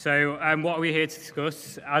What are we here to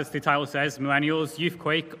discuss? As the title says, millennials,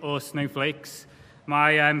 youthquake, or snowflakes.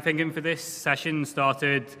 My thinking for this session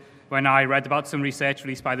started when I read about some research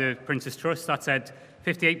released by the Prince's Trust that said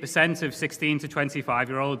 58% of 16 to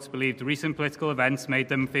 25-year-olds believed recent political events made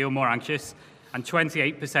them feel more anxious, and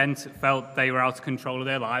 28% felt they were out of control of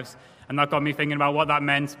their lives. And that got me thinking about what that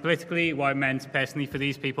meant politically, what it meant personally for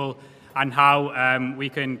these people, and how we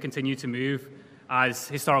can continue to move as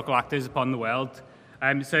historical actors upon the world.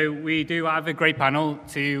 So we do have a great panel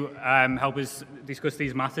to help us discuss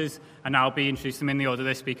these matters, and I'll be introducing them in the order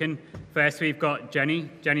they're speaking. First, we've got Jenny.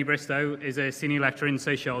 Jenny Bristow is a senior lecturer in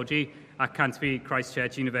sociology at Canterbury Christ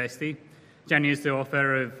Church University. Jenny is the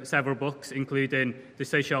author of several books, including The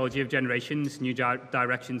Sociology of Generations, New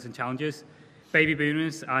Directions and Challenges, Baby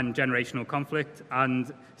Boomers and Generational Conflict,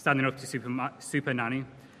 and Standing Up to Super Nanny.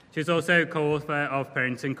 She's also co-author of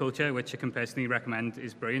Parenting Culture, which I can personally recommend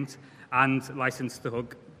is brilliant, and License to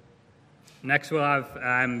Hug. Next, we'll have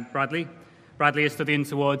Bradley. Bradley is studying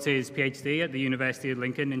towards his PhD at the University of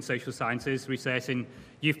Lincoln in social sciences, researching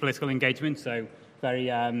youth political engagement, so very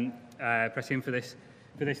prescient for this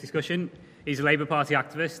discussion. He's a Labour Party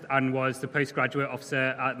activist and was the postgraduate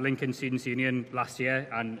officer at Lincoln Students' Union last year,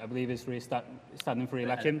 and I believe is standing for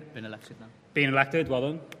re-election. Been elected now. Being elected, well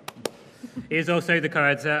done. He is also the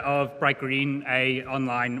co-editor of Bright Green, an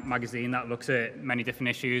online magazine that looks at many different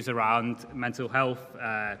issues around mental health,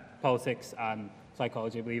 politics and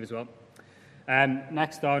psychology, I believe, as well.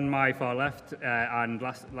 Next on my far left, and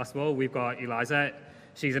last of all, we've got Eliza.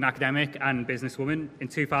 She's an academic and businesswoman. In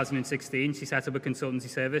 2016, she set up a consultancy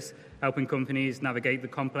service helping companies navigate the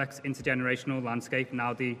complex intergenerational landscape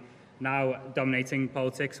now dominating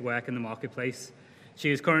politics, work and the marketplace. She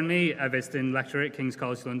is currently a visiting lecturer at King's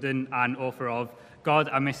College London and author of God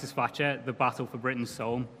and Mrs. Thatcher, The Battle for Britain's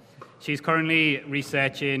Soul. She's currently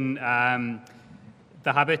researching the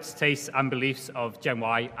habits, tastes and beliefs of Gen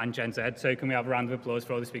Y and Gen Z. So can we have a round of applause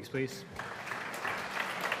for all the speakers, please?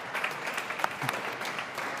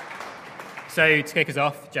 So to kick us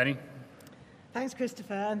off, Jenny. Thanks,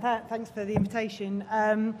 Christopher, and thanks for the invitation.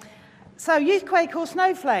 So youthquake or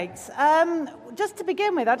snowflakes? Just to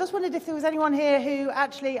begin with, I just wondered if there was anyone here who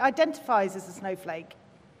actually identifies as a snowflake.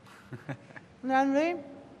 No in the room?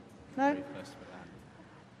 No?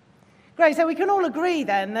 Great, so we can all agree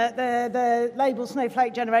then that the label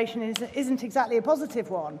snowflake generation isn't exactly a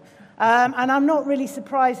positive one. And I'm not really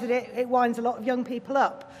surprised that it winds a lot of young people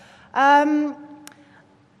up.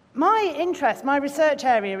 My research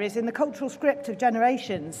area is in the cultural script of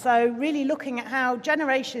generations, so really looking at how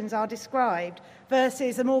generations are described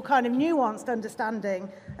versus a more kind of nuanced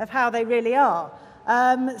understanding of how they really are.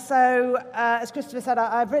 As Christopher said,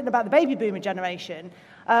 I've written about the baby boomer generation,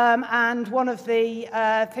 and one of the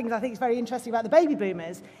things I think is very interesting about the baby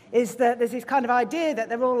boomers is that there's this kind of idea that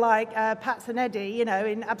they're all like Pats and Eddie, you know,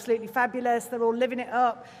 in absolutely fabulous, they're all living it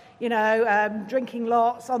up, you know, drinking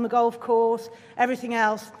lots on the golf course, everything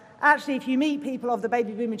else. Actually, if you meet people of the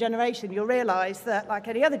baby boomer generation, you'll realise that, like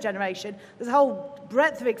any other generation, there's a whole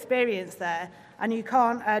breadth of experience there, and you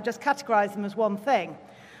can't just categorise them as one thing.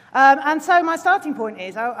 And so my starting point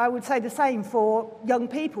is, I would say the same for young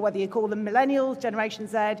people, whether you call them millennials, Generation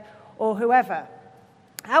Z, or whoever.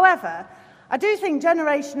 However, I do think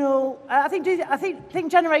think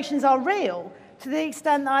generations are real to the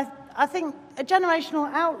extent that I think a generational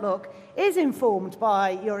outlook is informed by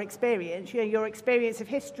your experience, your experience of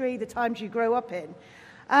history, the times you grow up in.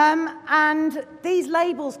 And these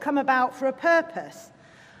labels come about for a purpose.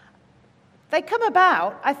 They come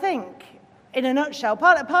about, I think, in a nutshell,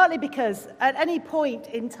 partly because at any point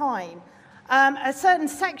in time, a certain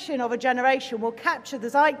section of a generation will capture the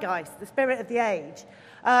zeitgeist, the spirit of the age,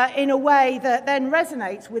 in a way that then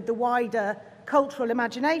resonates with the wider cultural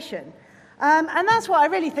imagination. And that's what I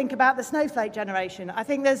really think about the snowflake generation. I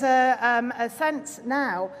think there's a sense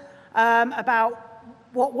now about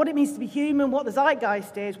what it means to be human, what the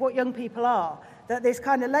zeitgeist is, what young people are, that this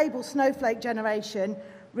kind of label snowflake generation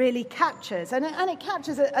really captures. And it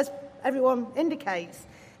captures, as everyone indicates,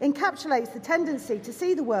 encapsulates the tendency to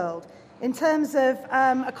see the world in terms of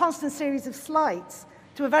a constant series of slights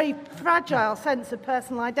to a very fragile sense of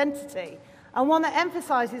personal identity, and one that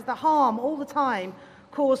emphasises the harm all the time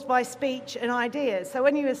caused by speech and ideas. So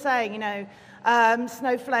when you were saying,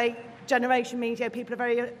 snowflake generation means people are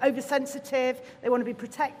very oversensitive, they want to be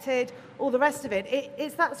protected, all the rest of it.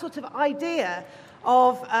 It's that sort of idea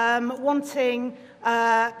of wanting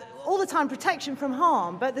all the time protection from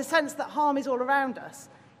harm, but the sense that harm is all around us,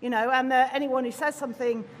 and that anyone who says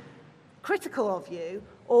something critical of you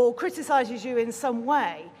or criticises you in some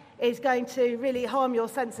way is going to really harm your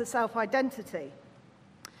sense of self-identity.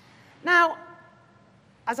 Now,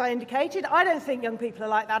 as I indicated, I don't think young people are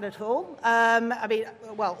like that at all.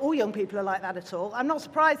 All young people are like that at all. I'm not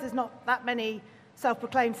surprised there's not that many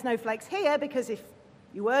self-proclaimed snowflakes here, because if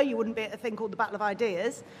you were, you wouldn't be at a thing called the Battle of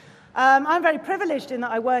Ideas. I'm very privileged in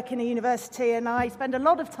that I work in a university and I spend a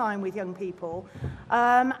lot of time with young people.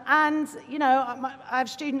 I have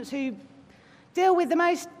students who deal with the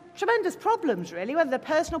most tremendous problems, really, whether they're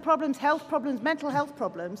personal problems, health problems, mental health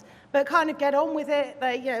problems, but kind of get on with it.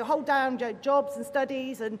 They, hold down jobs and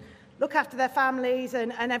studies and look after their families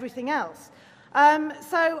and everything else.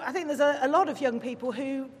 So I think there's a lot of young people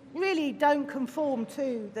who really don't conform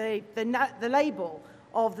to the label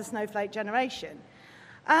of the snowflake generation.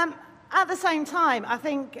 At the same time, I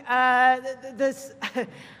think there's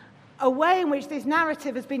a way in which this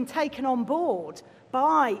narrative has been taken on board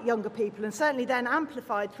by younger people, and certainly then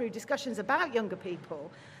amplified through discussions about younger people,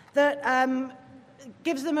 that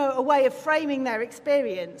gives them a way of framing their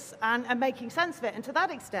experience and making sense of it. And to that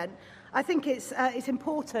extent, I think it's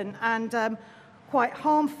important and quite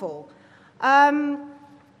harmful.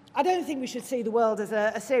 I don't think we should see the world as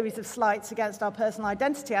a series of slights against our personal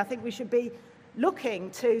identity. I think we should be looking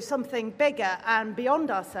to something bigger and beyond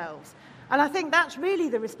ourselves. And I think that's really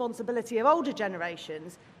the responsibility of older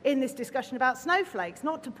generations in this discussion about snowflakes,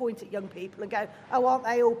 not to point at young people and go, oh, aren't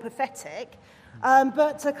they all pathetic,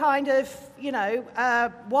 but to kind of,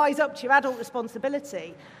 wise up to your adult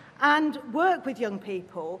responsibility and work with young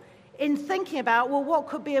people in thinking about, well, what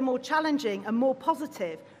could be a more challenging and more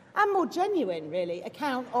positive and more genuine, really,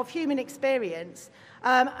 account of human experience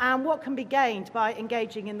and what can be gained by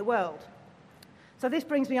engaging in the world. So this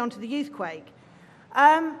brings me on to the youthquake.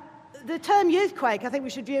 The term youthquake, I think we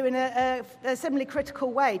should view in a similarly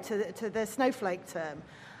critical way to the snowflake term.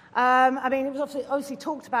 It was obviously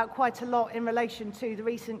talked about quite a lot in relation to the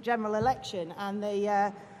recent general election and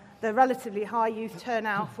the relatively high youth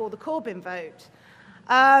turnout for the Corbyn vote.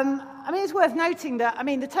 It's worth noting that,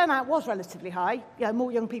 the turnout was relatively high.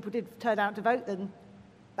 More young people did turn out to vote than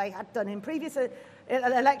they had done in previous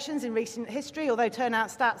elections in recent history, although turnout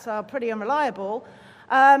stats are pretty unreliable.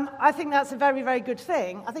 I think that's a very, very good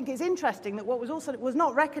thing. I think it's interesting that what was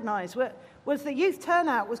not recognised was that youth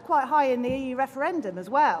turnout was quite high in the EU referendum as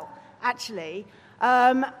well, actually.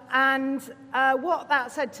 What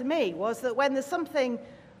that said to me was that when there's something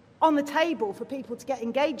on the table for people to get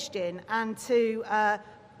engaged in and to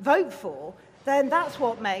vote for, then that's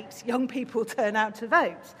what makes young people turn out to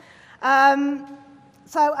vote.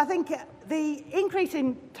 So I think the increase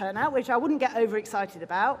in turnout, which I wouldn't get overexcited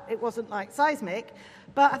about, it wasn't like seismic,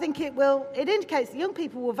 but I think it indicates that young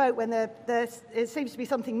people will vote when there seems to be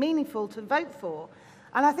something meaningful to vote for.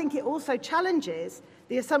 And I think it also challenges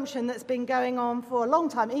the assumption that's been going on for a long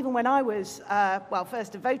time, even when I was,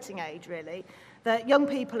 first of voting age, really, that young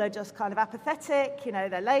people are just kind of apathetic,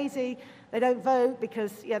 they're lazy, they don't vote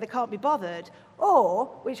because, they can't be bothered. Or,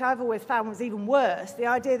 which I've always found was even worse, the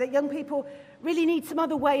idea that young people really need some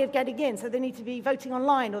other way of getting in, so they need to be voting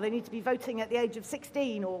online, or they need to be voting at the age of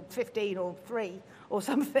 16 or 15 or 3 or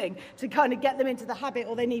something to kind of get them into the habit,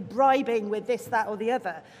 or they need bribing with this, that or the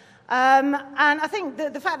other. And I think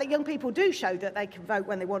the fact that young people do show that they can vote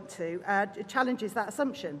when they want to challenges that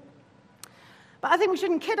assumption. But I think we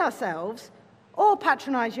shouldn't kid ourselves or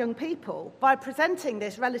patronise young people by presenting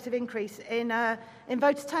this relative increase in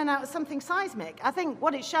voter turnout as something seismic. I think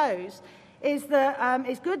what it shows is that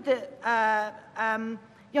it's good that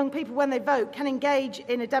young people, when they vote, can engage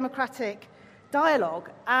in a democratic dialogue.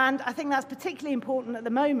 And I think that's particularly important at the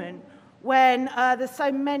moment when there's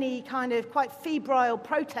so many kind of quite febrile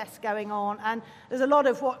protests going on, and there's a lot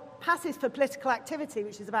of what passes for political activity,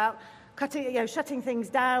 which is about shutting things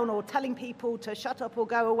down or telling people to shut up or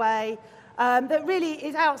go away, that really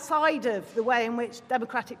is outside of the way in which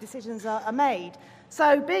democratic decisions are made.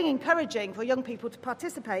 So being encouraging for young people to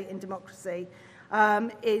participate in democracy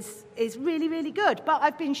is really, really good. But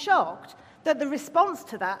I've been shocked that the response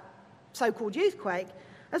to that so-called youthquake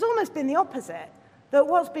has almost been the opposite. That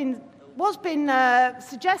what's been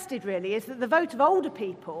suggested really is that the vote of older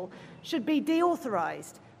people should be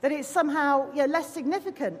deauthorised, that it's somehow less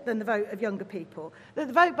significant than the vote of younger people, that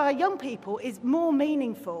the vote by young people is more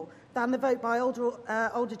meaningful than the vote by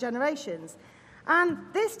older generations. And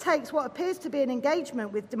this takes what appears to be an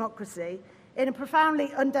engagement with democracy in a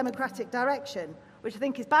profoundly undemocratic direction, which I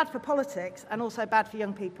think is bad for politics and also bad for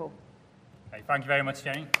young people. Okay, thank you very much,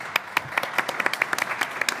 Jenny.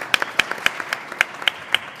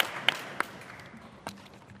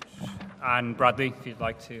 And Bradley, if you'd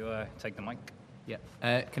like to take the mic. Yeah.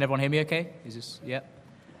 Can everyone hear me okay? Is this, yeah?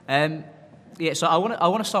 So I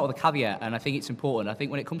want to start with a caveat, and I think it's important. I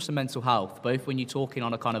think when it comes to mental health, both when you're talking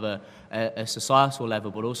on a kind of a societal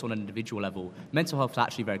level, but also on an individual level, mental health is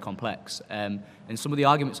actually very complex. And some of the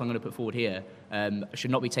arguments I'm going to put forward here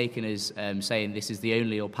should not be taken as saying this is the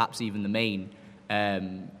only or perhaps even the main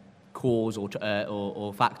cause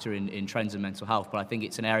or factor in trends in mental health. But I think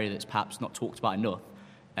it's an area that's perhaps not talked about enough.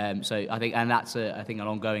 So I think, and that's I think an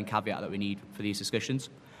ongoing caveat that we need for these discussions.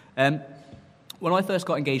 When I first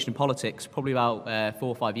got engaged in politics, probably about 4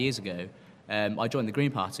 or 5 years ago, I joined the Green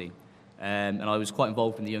Party, and I was quite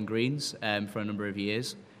involved in the Young Greens for a number of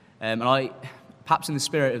years. And I, perhaps in the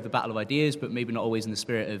spirit of the battle of ideas, but maybe not always in the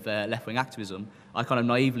spirit of left-wing activism, I kind of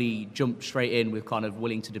naively jumped straight in with kind of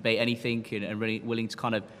willing to debate anything and really willing to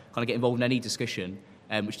kind of get involved in any discussion,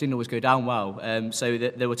 which didn't always go down well. So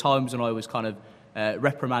there were times when I was kind of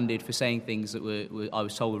reprimanded for saying things that I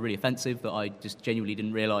was told were really offensive, that I just genuinely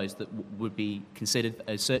didn't realise that would be considered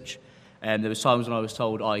as such. There was times when I was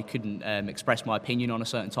told I couldn't express my opinion on a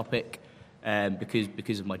certain topic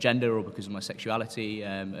because of my gender or because of my sexuality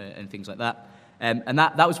and things like that. And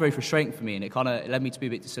that was very frustrating for me, and it kind of led me to be a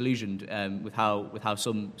bit disillusioned with how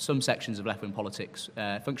some sections of left-wing politics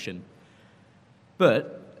function.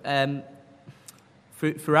 But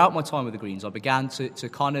throughout my time with the Greens, I began to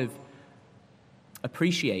kind of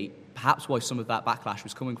appreciate perhaps why some of that backlash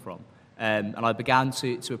was coming from. And I began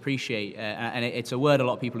to appreciate, and it's a word a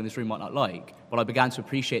lot of people in this room might not like, but I began to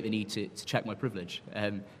appreciate the need to check my privilege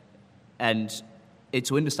and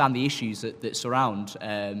to understand the issues that surround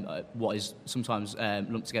what is sometimes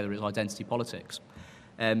lumped together as identity politics.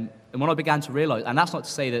 And when I began to realise, and that's not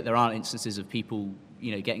to say that there aren't instances of people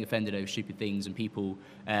getting offended over stupid things and people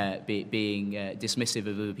being dismissive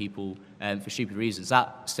of other people for stupid reasons,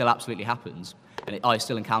 that still absolutely happens. And I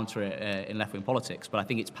still encounter it in left-wing politics, but I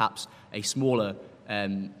think it's perhaps a smaller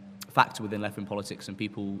factor within left-wing politics than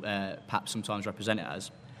people perhaps sometimes represent it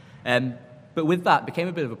as. But with that became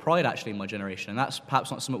a bit of a pride actually in my generation, and that's perhaps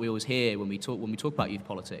not something we always hear when we talk about youth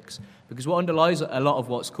politics, because what underlies a lot of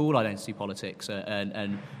what's called identity politics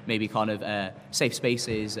and maybe kind of safe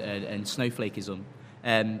spaces and snowflakeism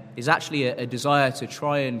is actually a desire to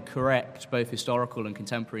try and correct both historical and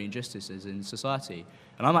contemporary injustices in society.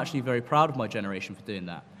 And I'm actually very proud of my generation for doing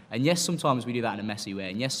that. And yes, sometimes we do that in a messy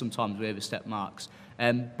way, and yes, sometimes we overstep marks.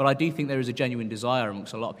 But I do think there is a genuine desire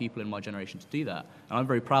amongst a lot of people in my generation to do that, and I'm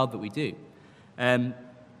very proud that we do. And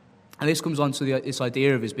this comes on to this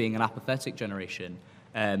idea of us being an apathetic generation.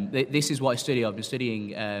 This is what I study. I've been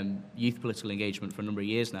studying youth political engagement for a number of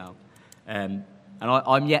years now. And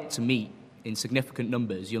I'm yet to meet, in significant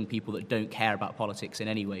numbers, young people that don't care about politics in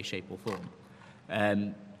any way, shape or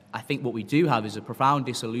form. I think what we do have is a profound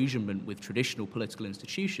disillusionment with traditional political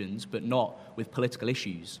institutions, but not with political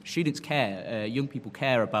issues. Students care, young people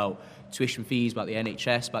care about tuition fees, about the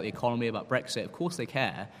NHS, about the economy, about Brexit. Of course they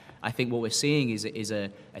care. I think what we're seeing is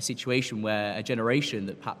a situation where a generation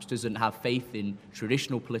that perhaps doesn't have faith in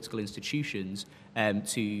traditional political institutions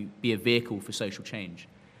to be a vehicle for social change.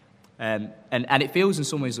 And it feels in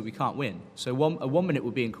some ways that we can't win. So one minute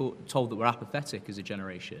we're being told that we're apathetic as a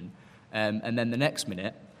generation, and then the next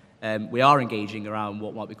minute we are engaging around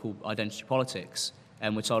what might be called identity politics,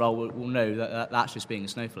 and we're told, well no, that's just being a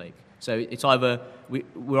snowflake. So it's either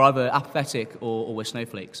we're either apathetic or we're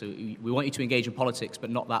snowflakes. So we want you to engage in politics, but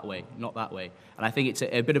not that way, not that way. And I think it's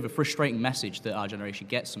a bit of a frustrating message that our generation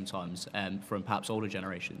gets sometimes from perhaps older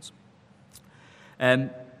generations.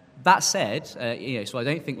 That said, so I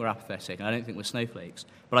don't think we're apathetic and I don't think we're snowflakes,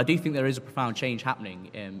 but I do think there is a profound change happening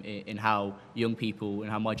in how young people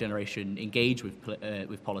and how my generation engage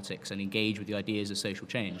with politics and engage with the ideas of social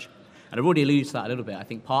change. And I've already alluded to that a little bit. I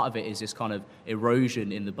think part of it is this kind of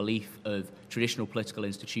erosion in the belief of traditional political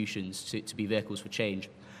institutions to be vehicles for change.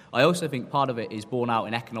 I also think part of it is borne out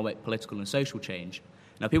in economic, political and social change.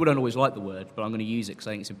 Now, people don't always like the word, but I'm going to use it because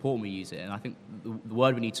I think it's important we use it. And I think the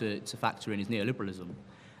word we need to factor in is neoliberalism.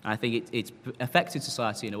 And I think it's affected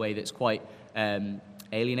society in a way that's quite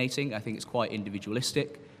alienating. I think it's quite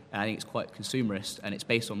individualistic. And I think it's quite consumerist, and it's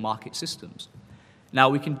based on market systems. Now,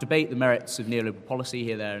 we can debate the merits of neoliberal policy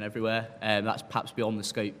here, there, and everywhere. That's perhaps beyond the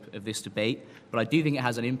scope of this debate. But I do think it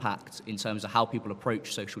has an impact in terms of how people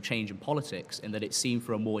approach social change in politics, in that it's seen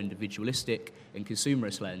through a more individualistic and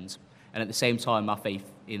consumerist lens. And at the same time, our faith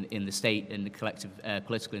in the state and the collective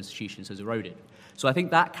political institutions has eroded. So I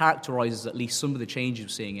think that characterises at least some of the changes we're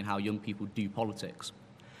seeing in how young people do politics.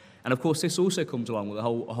 And of course, this also comes along with a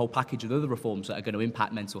whole package of other reforms that are going to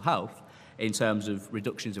impact mental health, in terms of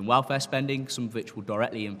reductions in welfare spending, some of which will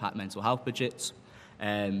directly impact mental health budgets,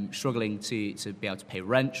 struggling to be able to pay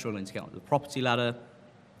rent, struggling to get onto the property ladder,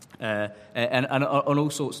 and on all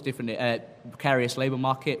sorts of different precarious labour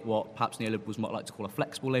market, what perhaps neoliberals might like to call a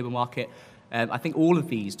flexible labour market. I think all of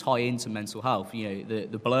these tie into mental health.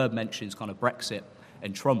 The blurb mentions kind of Brexit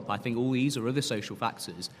and Trump. I think all these are other social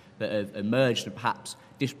factors that have emerged and perhaps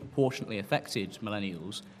disproportionately affected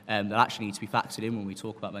millennials that actually need to be factored in when we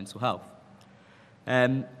talk about mental health.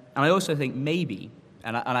 And I also think maybe,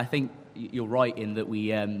 and I think you're right in that we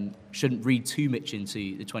shouldn't read too much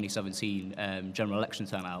into the 2017 general election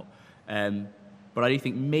turnout, but I do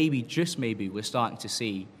think maybe, just maybe, we're starting to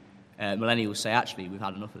see millennials say, actually, we've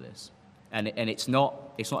had enough of this. And it's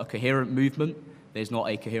not a coherent movement. There's not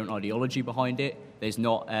a coherent ideology behind it. There's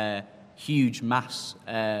not huge mass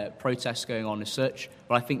protests going on as such.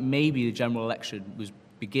 But I think maybe the general election was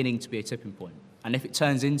beginning to be a tipping point. And if it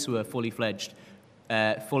turns into a fully fledged,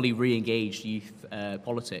 fully re-engaged youth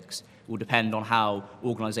politics, will depend on how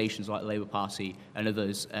organisations like the Labour Party and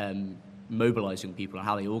others mobilise young people and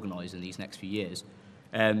how they organise in these next few years.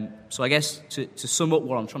 So I guess to sum up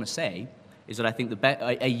what I'm trying to say is that I think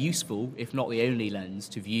a useful, if not the only lens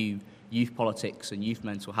to view youth politics and youth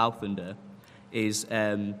mental health under is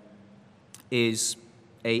a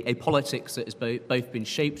politics that has both been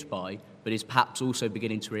shaped by, but is perhaps also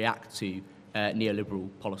beginning to react to neoliberal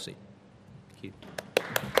policy. Thank you.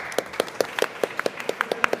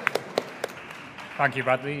 Thank you,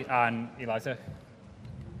 Bradley. And Eliza?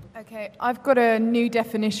 Okay, I've got a new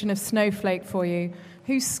definition of snowflake for you.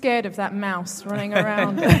 Who's scared of that mouse running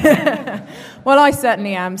around? Well, I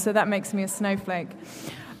certainly am, so that makes me a snowflake.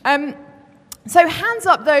 So hands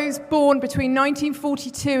up those born between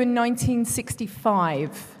 1942 and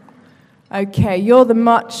 1965. Okay, you're the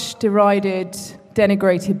much derided,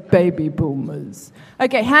 denigrated baby boomers.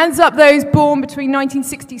 Okay, hands up those born between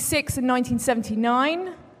 1966 and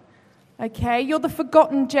 1979. Okay, you're the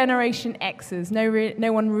forgotten Generation Xers.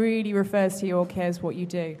 No one really refers to you or cares what you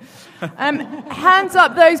do. Hands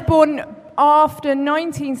up those born after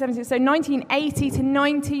 1970, so 1980 to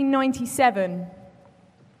 1997.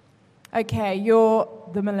 Okay, you're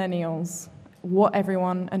the millennials. What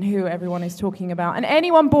everyone and who everyone is talking about. And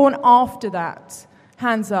anyone born after that,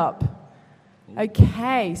 hands up.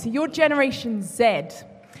 Okay, so you're Generation Z.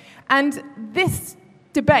 And this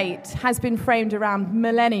debate has been framed around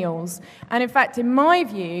millennials. And in fact, in my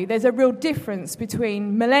view, there's a real difference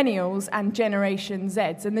between millennials and Generation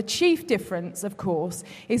Zs. And the chief difference, of course,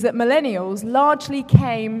 is that millennials largely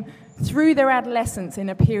came through their adolescence in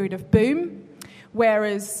a period of boom,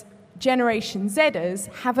 whereas Generation Zers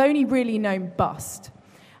have only really known bust.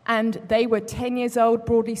 And they were 10 years old,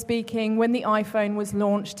 broadly speaking, when the iPhone was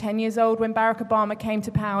launched, 10 years old when Barack Obama came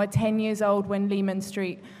to power, 10 years old when Lehman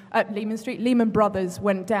Brothers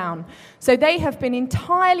went down. So they have been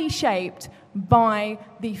entirely shaped by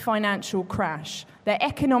the financial crash. Their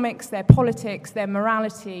economics, their politics, their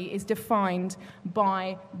morality is defined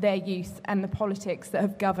by their youth and the politics that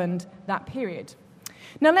have governed that period.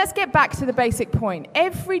 Now let's get back to the basic point.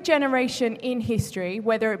 Every generation in history,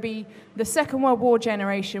 whether it be the Second World War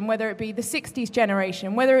generation, whether it be the 60s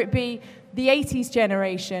generation, whether it be the 80s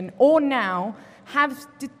generation, or now, have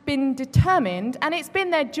been determined, and it's been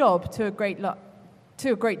their job to a great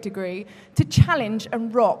degree, to challenge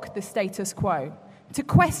and rock the status quo, to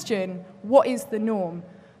question what is the norm,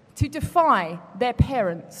 to defy their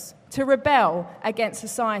parents, to rebel against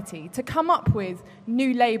society, to come up with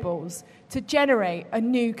new labels, to generate a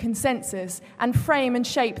new consensus and frame and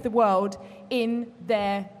shape the world in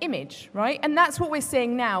their image, right? And that's what we're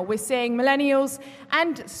seeing now. We're seeing millennials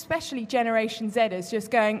and especially Generation Zers just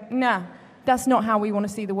going, nah, that's not how we want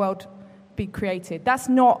to see the world be created. That's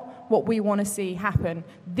not what we want to see happen.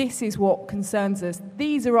 This is what concerns us.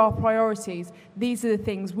 These are our priorities. These are the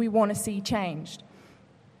things we want to see changed.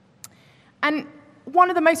 And one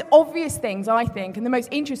of the most obvious things, I think, and the most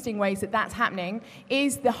interesting ways that that's happening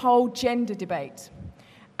is the whole gender debate.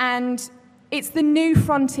 And it's the new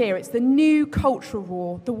frontier, it's the new cultural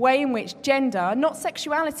war, the way in which gender, not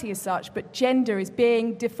sexuality as such, but gender is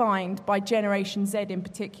being defined by Generation Z in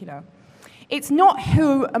particular. It's not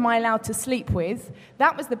who am I allowed to sleep with.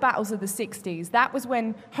 That was the battles of the 60s. That was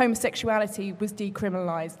when homosexuality was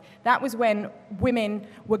decriminalized. That was when women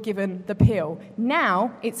were given the pill.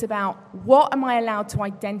 Now it's about what am I allowed to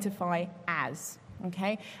identify as,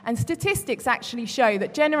 okay? And statistics actually show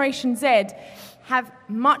that Generation Z have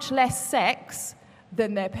much less sex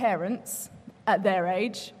than their parents at their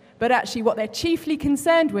age, but actually what they're chiefly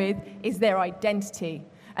concerned with is their identity.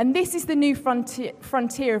 And this is the new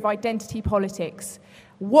frontier of identity politics.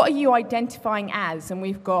 What are you identifying as? And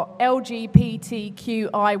we've got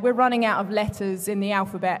LGBTQI. We're running out of letters in the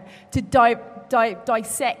alphabet to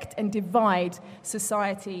dissect and divide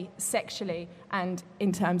society sexually and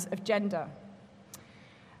in terms of gender.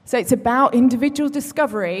 So it's about individual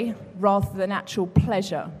discovery rather than actual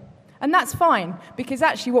pleasure. And that's fine, because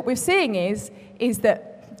actually what we're seeing is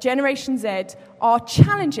that Generation Z are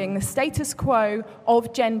challenging the status quo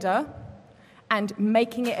of gender and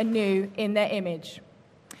making it anew in their image.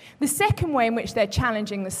 The second way in which they're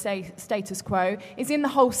challenging the status quo is in the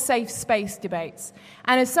whole safe space debates.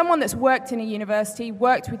 And as someone that's worked in a university,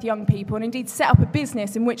 worked with young people, and indeed set up a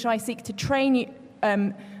business in which I seek to train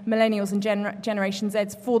millennials and Generation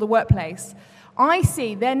Zs for the workplace, I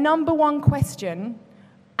see their number one question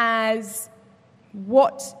as in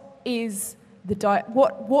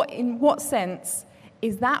what sense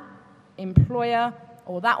is that employer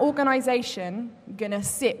or that organization going to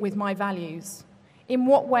sit with my values? In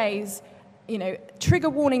what ways, trigger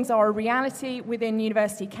warnings are a reality within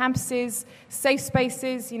university campuses, safe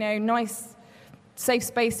spaces, nice safe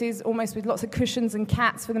spaces, almost with lots of cushions and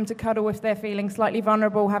cats for them to cuddle if they're feeling slightly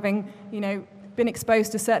vulnerable, having, been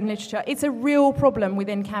exposed to certain literature. It's a real problem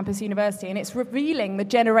within campus university, and it's revealing the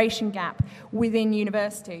generation gap within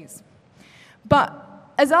universities.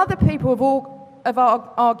 But as other people have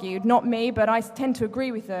argued, not me, but I tend to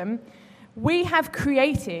agree with them,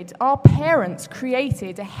 our parents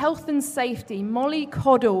created a health and safety,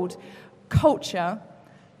 mollycoddled culture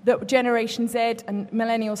that Generation Z and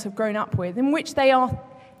millennials have grown up with, in which they are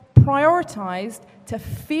prioritized to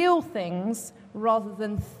feel things rather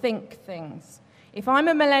than think things. If I'm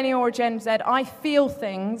a millennial or Gen Z, I feel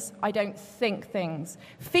things, I don't think things.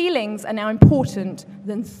 Feelings are now important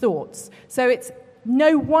than thoughts. So it's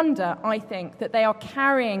no wonder, I think, that they are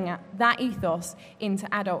carrying that ethos into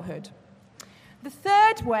adulthood. The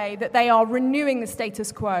third way that they are renewing the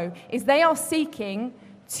status quo is they are seeking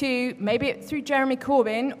to, maybe through Jeremy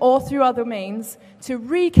Corbyn or through other means, to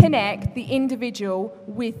reconnect the individual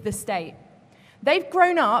with the state. They've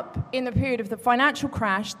grown up in the period of the financial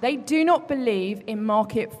crash. They do not believe in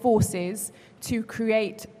market forces to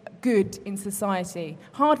create good in society.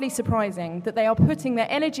 Hardly surprising that they are putting their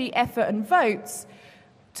energy, effort, and votes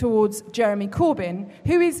towards Jeremy Corbyn,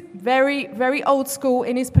 who is very, very old school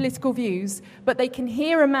in his political views, but they can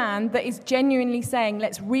hear a man that is genuinely saying,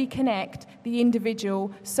 let's reconnect the individual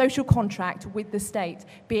social contract with the state,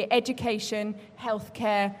 be it education,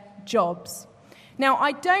 healthcare, jobs. Now,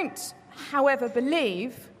 I don't, however,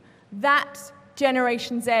 believe that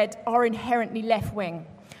Generation Z are inherently left-wing.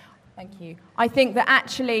 Thank you. I think that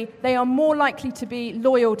actually they are more likely to be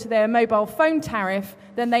loyal to their mobile phone tariff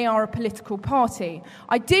than they are a political party.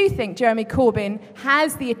 I do think Jeremy Corbyn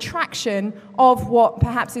has the attraction of what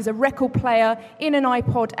perhaps is a record player in an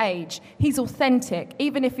iPod age. He's authentic,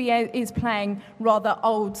 even if he is playing rather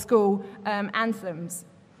old-school anthems.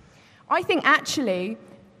 I think actually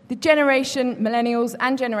the millennials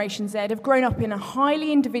and Generation Z have grown up in a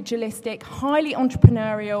highly individualistic, highly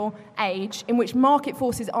entrepreneurial age in which market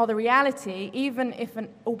forces are the reality, even if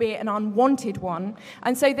albeit an unwanted one.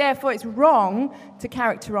 And so therefore it's wrong to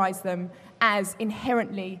characterize them as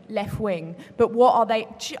inherently left-wing. But what they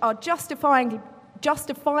are justifiably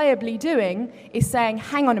doing is saying,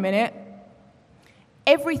 hang on a minute,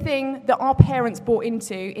 everything that our parents bought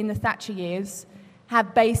into in the Thatcher years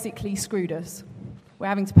have basically screwed us. We're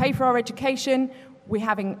having to pay for our education, we're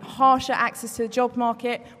having harsher access to the job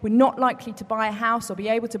market, we're not likely to buy a house or be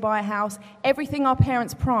able to buy a house. Everything our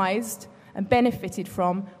parents prized and benefited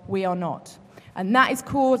from, we are not. And that is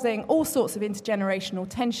causing all sorts of intergenerational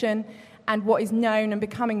tension and what is known and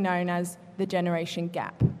becoming known as the generation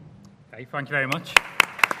gap. Okay, thank you very much.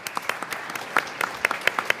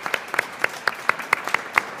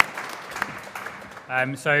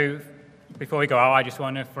 So before we go out, I just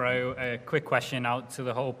want to throw a quick question out to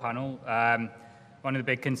the whole panel. One of the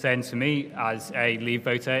big concerns for me as a Leave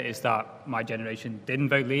voter is that my generation didn't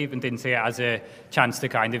vote Leave and didn't see it as a chance to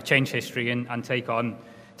kind of change history and take on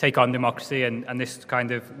democracy. And this is kind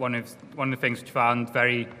of one of the things which I found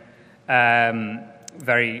very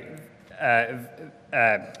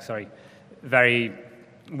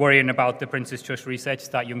worrying about the Prince's Trust research,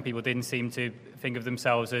 that young people didn't seem to think of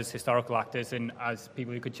themselves as historical actors and as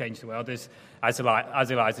people who could change the world. As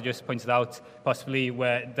Eliza just pointed out, possibly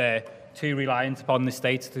where they're too reliant upon the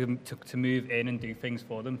state to move in and do things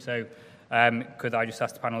for them. So could I just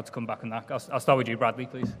ask the panel to come back on that? I'll start with you, Bradley,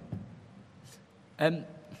 please. I'm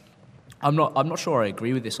not sure I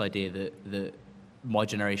agree with this idea that my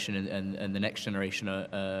generation and the next generation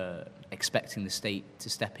are expecting the state to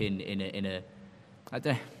step in a I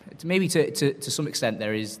don't, maybe to some extent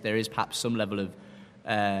there is perhaps some level of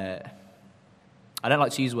I don't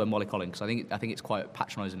like to use the word mollycoddling because I think it's quite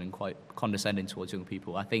patronising and quite condescending towards young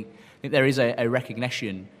people. I think there is a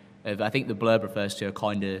recognition of, I think the blurb refers to a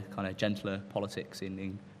kind of gentler politics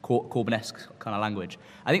in Corbynesque kind of language.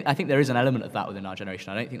 I think there is an element of that within our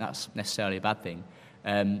generation. I don't think that's necessarily a bad thing.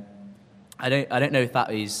 I don't know if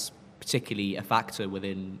that is particularly a factor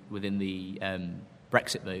within the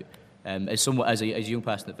Brexit vote. As a young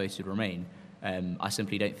person that voted Remain, I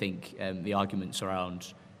simply don't think the arguments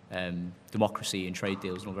around democracy and trade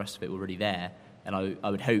deals and all the rest of it were really there. And I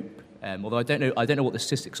would hope, although I don't know what the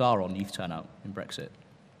statistics are on youth turnout in Brexit.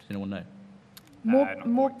 Does anyone know?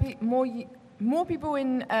 More people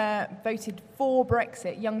voted for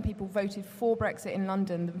Brexit. Young people voted for Brexit in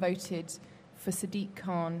London than voted for Sadiq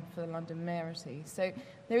Khan for the London mayoralty. So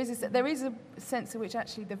there is a sense in which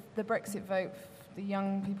actually the Brexit vote, the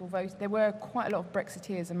young people voted. There were quite a lot of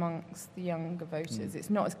Brexiteers amongst the younger voters. It's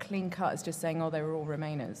not as clean cut as just saying, they were all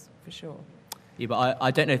Remainers, for sure. Yeah, but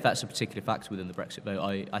I don't know if that's a particular factor within the Brexit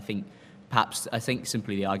vote. I think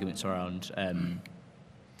simply the arguments around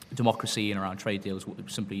democracy and around trade deals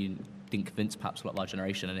simply didn't convince perhaps a lot of our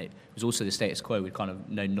generation, and it was also the status quo. We'd kind of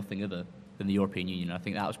known nothing other than the European Union. I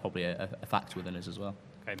think that was probably a factor within us as well.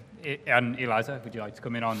 Okay. And Eliza, would you like to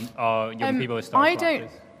come in on young people historical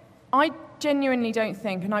factors? I genuinely don't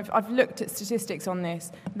think, and I've looked at statistics on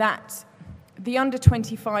this, that the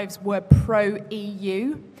under-25s were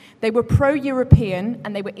pro-EU. They were pro-European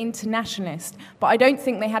and they were internationalist, but I don't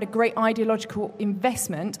think they had a great ideological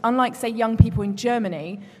investment, unlike, say, young people in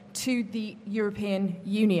Germany, to the European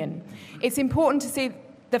Union. It's important to see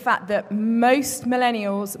the fact that more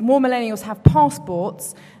millennials have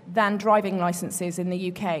passports than driving licenses in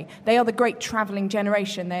the UK. They are the great travelling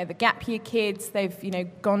generation. They're the gap year kids. They've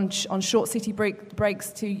gone on short city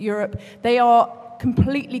breaks to Europe. They are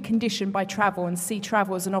completely conditioned by travel and see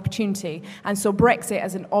travel as an opportunity and saw Brexit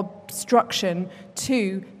as an obstruction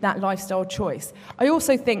to that lifestyle choice. I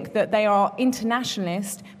also think that they are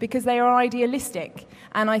internationalist because they are idealistic,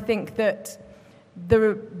 and I think that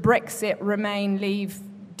the Brexit, Remain, Leave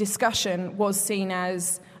discussion was seen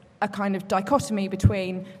as a kind of dichotomy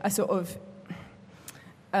between a sort of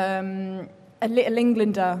a Little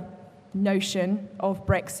Englander notion of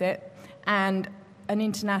Brexit and an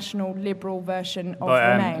international liberal version of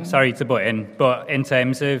Remain. Sorry to butt in, but in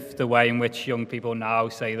terms of the way in which young people now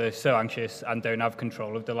say they're so anxious and don't have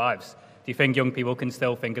control of their lives, do you think young people can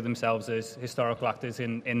still think of themselves as historical actors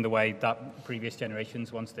in the way that previous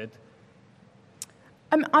generations once did?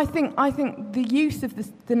 I think the youth of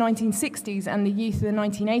the 1960s and the youth of the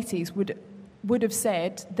 1980s would have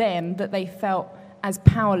said then that they felt as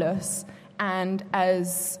powerless and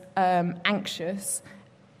as anxious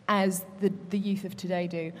as the youth of today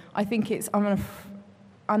do. I think it's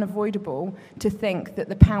unavoidable to think that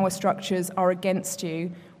the power structures are against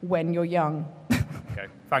you when you're young. Okay,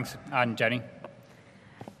 thanks. And Jenny?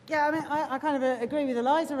 Yeah, I mean, I kind of agree with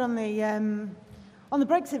Eliza on the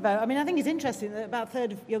Brexit vote. I mean, I think it's interesting that about a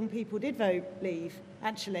third of young people did vote Leave,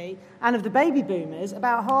 actually, and of the baby boomers,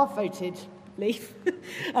 about half voted Leave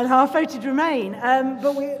and half voted Remain.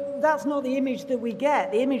 But that's not the image that we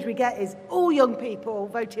get. The image we get is all young people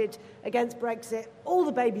voted against Brexit, all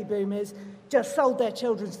the baby boomers just sold their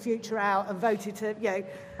children's future out and voted to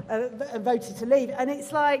leave. And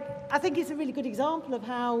it's like, I think it's a really good example of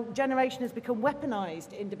how generation has become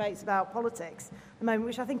weaponised in debates about politics at the moment,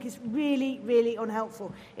 which I think is really, really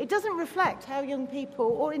unhelpful. It doesn't reflect how young people,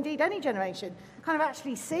 or indeed any generation, kind of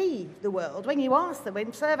actually see the world. When you ask them,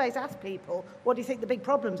 when surveys ask people, what do you think the big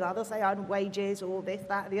problems are? They'll say, wages or this,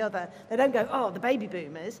 that, the other. They don't go, the baby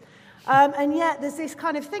boomers. And yet there's this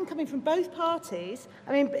kind of thing coming from both parties.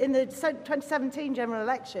 I mean, in the 2017 general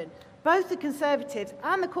election, both the Conservatives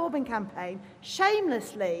and the Corbyn campaign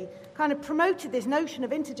shamelessly kind of promoted this notion of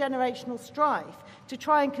intergenerational strife to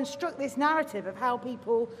try and construct this narrative of how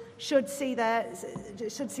people should see their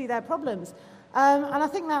problems. And I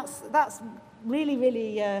think that's really,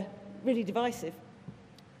 really, really divisive.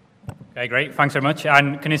 Okay, great. Thanks very much.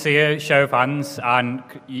 And can I see a show of hands? And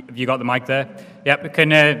have you got the mic there? Yep. Can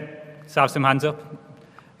have some hands up?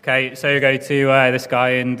 Okay, so go to this guy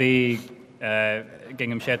in the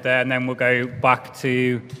gingham shirt there, and then we'll go back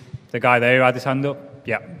to the guy there who had his hand up.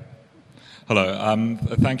 Yeah. Hello.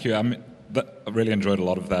 Thank you. I really enjoyed a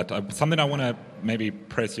lot of that. Something I want to maybe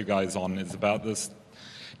press you guys on is about this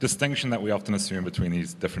distinction that we often assume between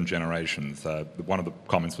these different generations. One of the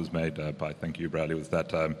comments was made by, I think you, Bradley, was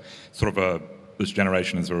that this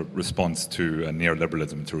generation is a response to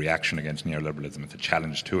neoliberalism, to reaction against neoliberalism. It's a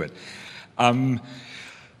challenge to it.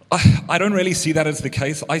 I don't really see that as the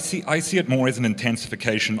case. I see it more as an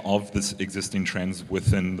intensification of this existing trends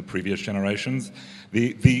within the previous generations.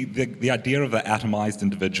 The idea of the atomized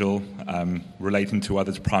individual relating to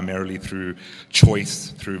others primarily through choice,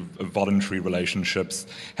 through voluntary relationships,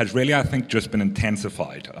 has really, I think, just been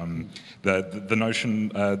intensified. The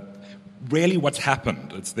notion. Really what's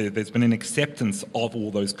happened, there's been an acceptance of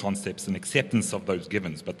all those concepts, an acceptance of those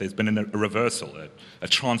givens, but there's been a reversal, a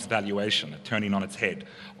transvaluation, a turning on its head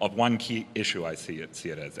of one key issue I see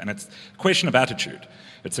it as. And it's a question of attitude.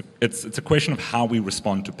 It's a question of how we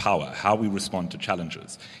respond to power, how we respond to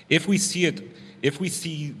challenges. If we see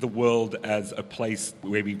the world as a place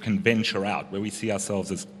where we can venture out, where we see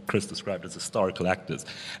ourselves, as Chris described, as historical actors,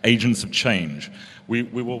 agents of change, we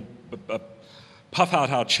will puff out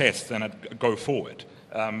our chests and go forward.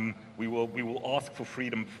 We will ask for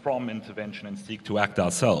freedom from intervention and seek to act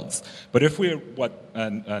ourselves. But if we're what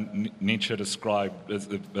Nietzsche described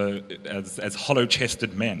as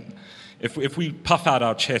hollow-chested men, if we puff out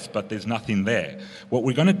our chest but there's nothing there, what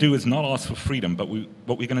we're going to do is not ask for freedom, but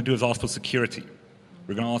what we're going to do is ask for security.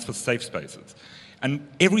 We're going to ask for safe spaces. And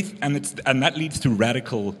that leads to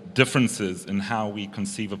radical differences in how we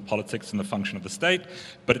conceive of politics and the function of the state,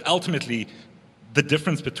 but ultimately, the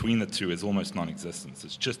difference between the two is almost non-existent.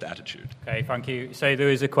 It's just attitude. Okay, thank you. So there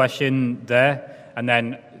is a question there, and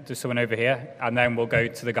then there's someone over here, and then we'll go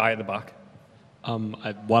to the guy at the back.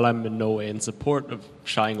 While I'm in no way in support of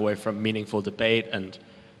shying away from meaningful debate, and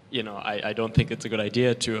I don't think it's a good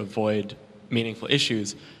idea to avoid meaningful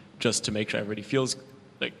issues just to make sure everybody feels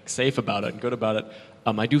like safe about it and good about it.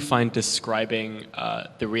 I do find describing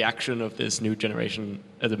the reaction of this new generation,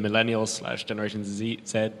 the millennials / Generation Z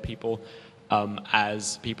people,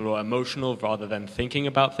 as people who are emotional rather than thinking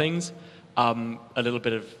about things, a little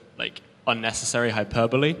bit of unnecessary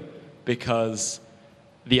hyperbole, because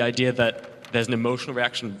the idea that there's an emotional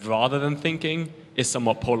reaction rather than thinking is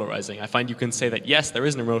somewhat polarizing. I find you can say that yes, there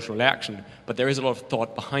is an emotional reaction, but there is a lot of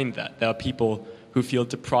thought behind that. There are people who feel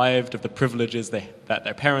deprived of the privileges that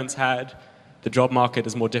their parents had. The job market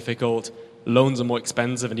is more difficult, loans are more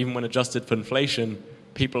expensive, and even when adjusted for inflation,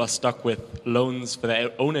 people are stuck with loans for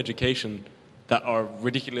their own education that are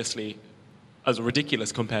ridiculous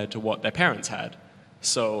compared to what their parents had.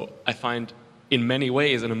 So I find, in many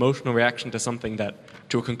ways, an emotional reaction to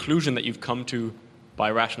a conclusion that you've come to by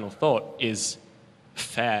rational thought is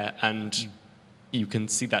fair, and you can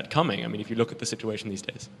see that coming. I mean, if you look at the situation these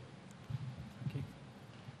days.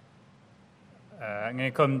 I'm going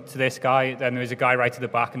to come to this guy, then there's a guy right at the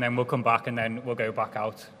back, and then we'll come back, and then we'll go back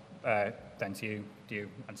out, then to you,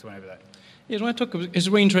 and someone over there. Yes, when I talk, it's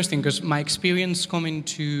really interesting because my experience coming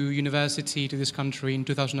to university to this country in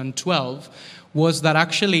 2012 was that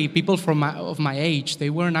actually people of my age, they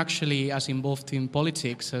weren't actually as involved in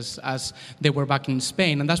politics as they were back in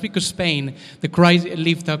Spain. And that's because Spain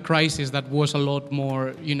lived a crisis that was a lot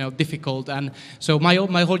more, difficult. And so my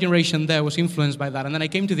whole generation there was influenced by that. And then I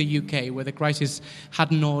came to the UK where the crisis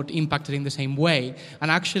had not impacted in the same way. And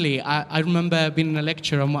actually, I remember being in a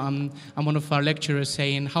lecture and one of our lecturers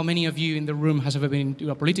saying, how many of you in the room has ever been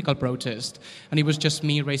to a political protest? And it was just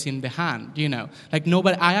me raising the hand,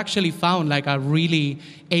 nobody. I actually found a really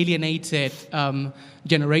alienated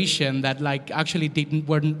generation that actually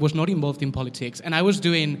was not involved in politics. And I was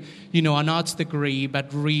doing, an arts degree, but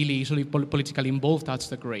really sort of politically involved arts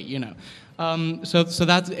degree, So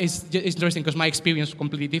that is interesting because my experience was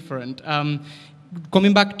completely different.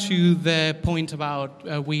 Coming back to the point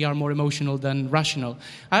about we are more emotional than rational,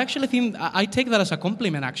 I actually think I take that as a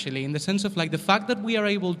compliment, actually, in the sense of the fact that we are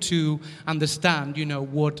able to understand,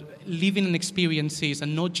 what living an experience is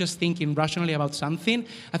and not just thinking rationally about something,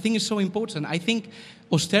 I think is so important. I think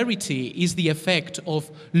austerity is the effect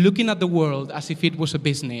of looking at the world as if it was a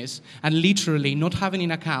business and literally not having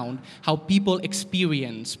in account how people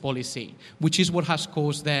experience policy, which is what has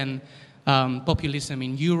caused then populism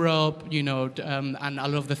in Europe, and a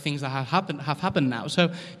lot of the things that have happened now.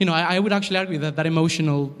 So, I would actually argue that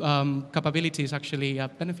emotional capability is actually a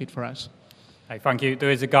benefit for us. Hey, thank you.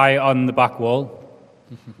 There is a guy on the back wall.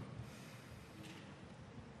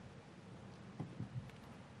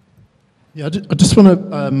 Yeah, I just want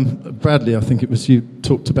to, Bradley, I think it was you,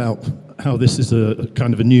 talked about how this is a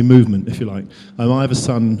kind of a new movement, if you like. I have a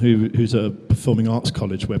son who's at a performing arts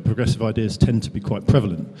college where progressive ideas tend to be quite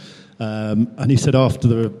prevalent. And he said after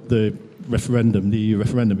the referendum, the EU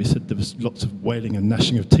referendum, he said there was lots of wailing and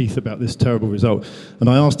gnashing of teeth about this terrible result. And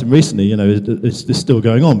I asked him recently, is this still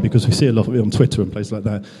going on? Because we see a lot of it on Twitter and places like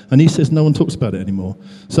that. And he says no one talks about it anymore.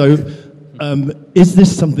 So Is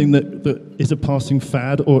this something that is a passing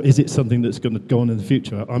fad, or is it something that's going to go on in the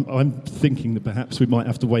future? I'm thinking that perhaps we might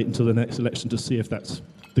have to wait until the next election to see if that's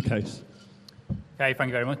the case. Okay, thank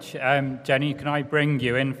you very much. Jenny, can I bring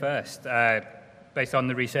you in first? Based on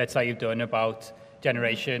the research that you've done about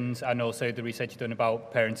generations and also the research you've done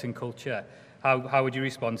about parenting culture, how would you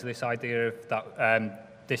respond to this idea of that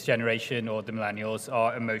this generation or the millennials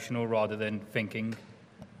are emotional rather than thinking?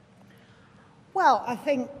 Well, I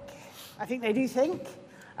think they do think,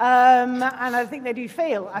 and I think they do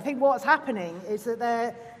feel. I think what's happening is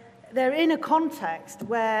that they're in a context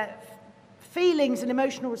where feelings and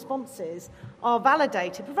emotional responses are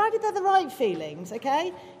validated, provided they're the right feelings,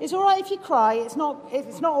 okay? It's all right if you cry, it's not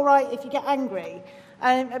all right if you get angry.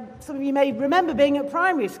 And some of you may remember being at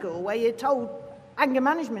primary school where you're told anger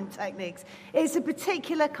management techniques. It's a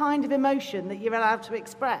particular kind of emotion that you're allowed to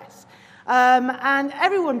express. And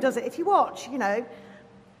everyone does it. If you watch, I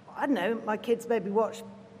don't know, my kids maybe watched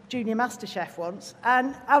Junior MasterChef once,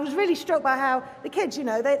 and I was really struck by how the kids,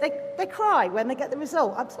 they cry when they get the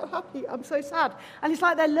result. I'm so happy, I'm so sad. And it's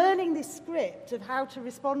like they're learning this script of how to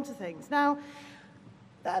respond to things. Now,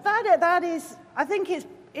 that is, I think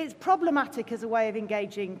it's problematic as a way of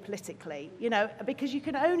engaging politically, because you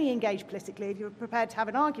can only engage politically if you're prepared to have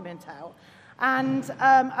an argument out. And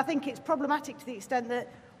I think it's problematic to the extent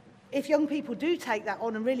that if young people do take that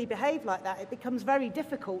on and really behave like that, it becomes very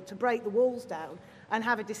difficult to break the walls down and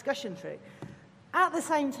have a discussion through. At the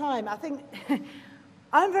same time, I think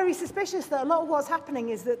I'm very suspicious that a lot of what's happening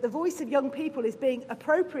is that the voice of young people is being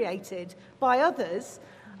appropriated by others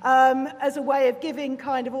as a way of giving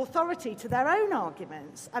kind of authority to their own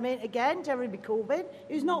arguments. I mean, again, Jeremy Corbyn,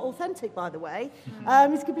 who's not authentic, by the way,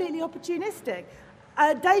 is completely opportunistic.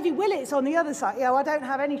 David Willetts on the other side, I don't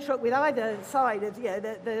have any truck with either side of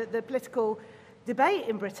the political debate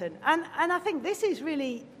in Britain. And I think this is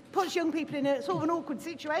really puts young people in a sort of an awkward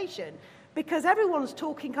situation because everyone's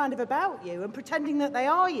talking kind of about you and pretending that they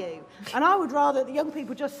are you. And I would rather the young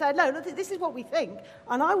people just said, no, look, this is what we think.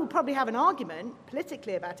 And I would probably have an argument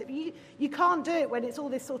politically about it. But you can't do it when it's all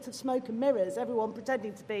this sort of smoke and mirrors, everyone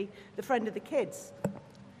pretending to be the friend of the kids.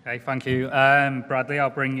 Okay, thank you. Bradley, I'll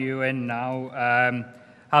bring you in now.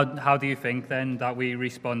 How do you think, then, that we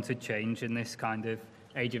respond to change in this kind of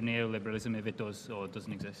age of neoliberalism, if it does or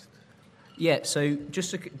doesn't exist? Yeah, so just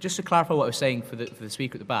to clarify what I was saying for the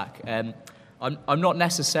speaker at the back, I'm not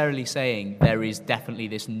necessarily saying there is definitely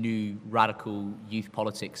this new radical youth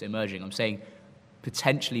politics emerging. I'm saying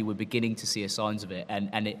potentially we're beginning to see signs of it,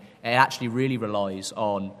 and it actually really relies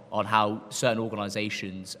on how certain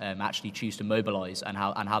organisations actually choose to mobilise and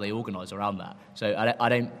how they organise around that. So I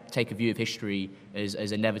don't take a view of history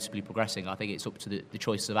as inevitably progressing. I think it's up to the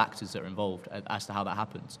choices of actors that are involved as to how that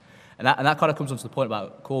happens. And that kind of comes on to the point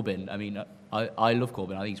about Corbyn. I mean, I love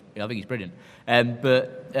Corbyn. I think he's brilliant.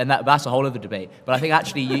 That's a whole other debate. But I think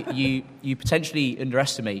actually you potentially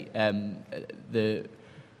underestimate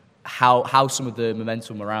how some of the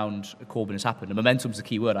momentum around Corbyn has happened. And momentum's the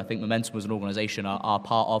key word. I think momentum as an organisation are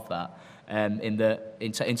part of that.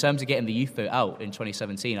 In terms of getting the youth vote out in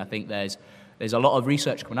 2017, I think there's a lot of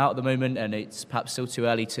research coming out at the moment, and it's perhaps still too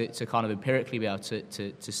early to kind of empirically be able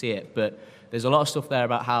to see it. But there's a lot of stuff there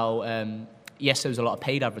about how, yes, there was a lot of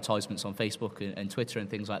paid advertisements on Facebook and Twitter and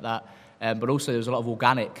things like that, but also there was a lot of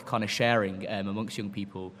organic kind of sharing amongst young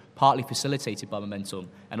people, partly facilitated by momentum,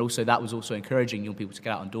 and also that was also encouraging young people to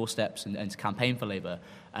get out on doorsteps and to campaign for Labour.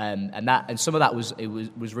 And some of that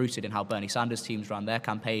was rooted in how Bernie Sanders teams ran their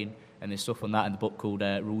campaign, and there's stuff on that in the book called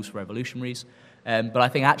Rules for Revolutionaries. But I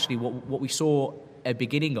think actually what we saw a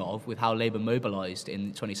beginning of with how Labour mobilised in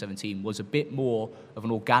 2017 was a bit more of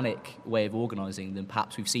an organic way of organising than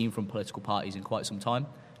perhaps we've seen from political parties in quite some time.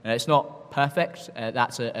 It's not perfect,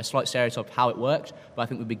 that's a slight stereotype of how it worked, but I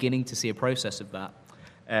think we're beginning to see a process of that.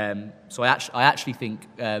 So I actually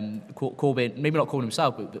think Corbyn, maybe not Corbyn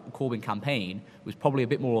himself, but the Corbyn campaign was probably a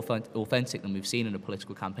bit more authentic than we've seen in a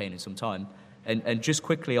political campaign in some time. And just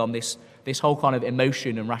quickly on this whole kind of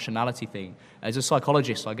emotion and rationality thing, as a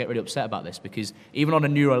psychologist, I get really upset about this because even on a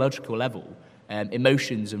neurological level,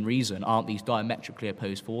 emotions and reason aren't these diametrically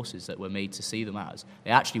opposed forces that we're made to see them as.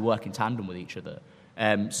 They actually work in tandem with each other.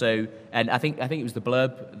 And I think it was the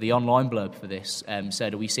blurb, the online blurb for this,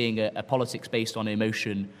 said, are we seeing a politics based on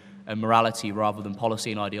emotion and morality rather than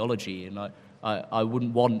policy and ideology? And I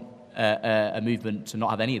wouldn't want a movement to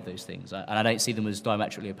not have any of those things, and I don't see them as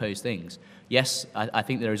diametrically opposed things. Yes, I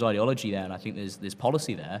think there is ideology there, and I think there's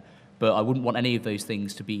policy there, but I wouldn't want any of those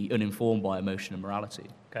things to be uninformed by emotion and morality.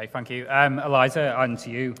 Okay, thank you. Eliza, on to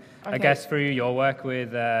you. Okay. I guess through your work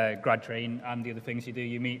with Grad Train and the other things you do,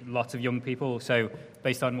 you meet lots of young people. So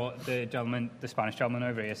based on what the Spanish gentleman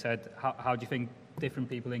over here said, how do you think different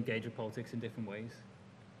people engage with politics in different ways?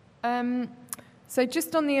 So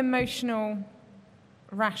just on the emotional,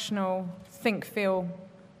 rational, think-feel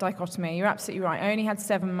dichotomy, you're absolutely right. I only had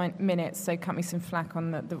 7 minutes, so cut me some flack on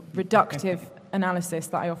the reductive analysis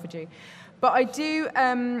that I offered you. But I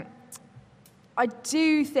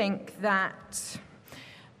do think that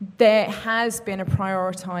there has been a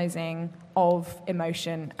prioritising of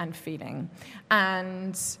emotion and feeling.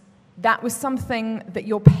 And that was something that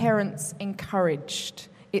your parents encouraged.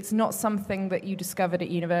 It's not something that you discovered at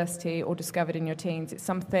university or discovered in your teens. It's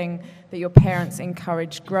something that your parents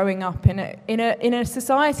encouraged growing up in a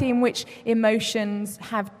society in which emotions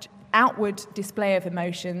have outward display of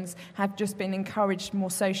emotions have just been encouraged more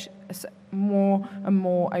and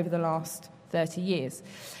more over the last 30 years.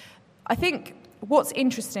 I think what's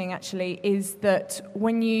interesting actually is that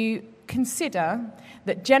when you consider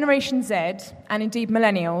that Generation Z, and indeed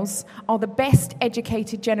millennials, are the best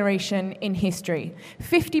educated generation in history.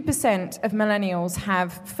 50% of millennials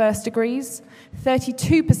have first degrees,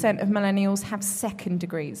 32% of millennials have second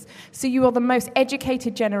degrees. So you are the most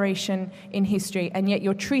educated generation in history, and yet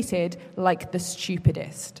you're treated like the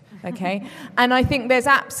stupidest, okay? And I think there's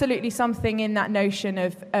absolutely something in that notion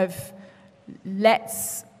of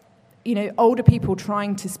let's, older people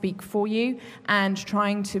trying to speak for you and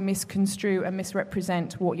trying to misconstrue and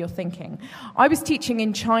misrepresent what you're thinking. I was teaching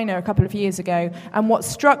in China a couple of years ago, and what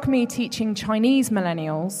struck me teaching Chinese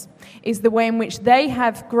millennials is the way in which they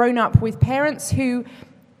have grown up with parents who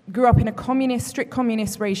grew up in a strict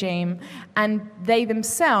communist regime, and they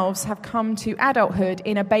themselves have come to adulthood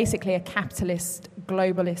in basically a capitalist,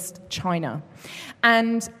 globalist China.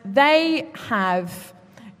 And they are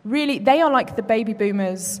like the baby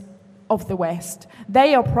boomers of the West.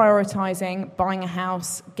 They are prioritizing buying a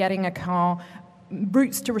house, getting a car,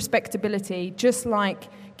 routes to respectability, just like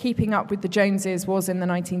keeping up with the Joneses was in the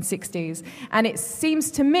 1960s. And it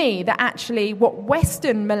seems to me that actually what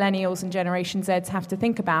Western millennials and Generation Zs have to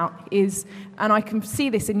think about is, and I can see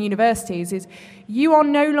this in universities, is you are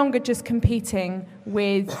no longer just competing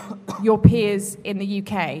with your peers in the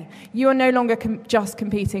UK. You are no longer just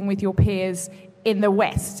competing with your peers in the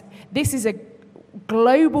West. This is a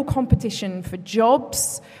global competition for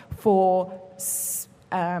jobs, for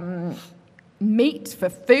meat, for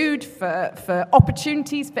food, for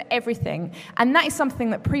opportunities, for everything. And that is something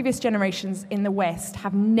that previous generations in the West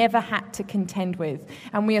have never had to contend with.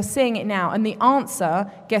 And we are seeing it now. And the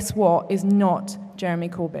answer, guess what, is not Jeremy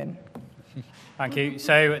Corbyn. Thank you.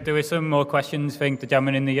 So there were some more questions. I think the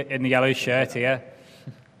gentleman in the yellow shirt here.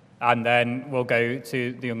 And then we'll go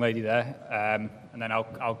to the young lady there. And then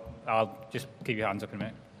I'll just keep your hands up in a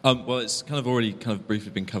minute. Well, it's kind of already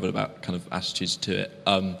briefly been covered about kind of attitudes to it.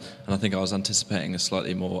 And I think I was anticipating a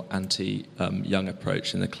slightly more anti-young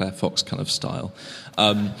approach in the Claire Fox kind of style.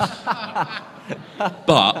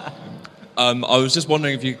 But I was just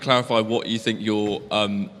wondering if you could clarify what you think your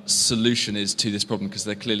solution is to this problem, because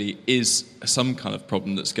there clearly is some kind of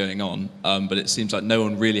problem that's going on, but it seems like no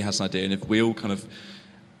one really has an idea. And if we all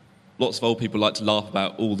lots of old people like to laugh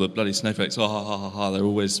about all the bloody snowflakes. Ha, ha, ha, ha, ha. They're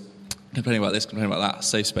always complaining about this, complaining about that,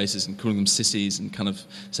 safe spaces, and calling them sissies, and kind of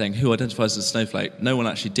saying who identifies as a snowflake. No one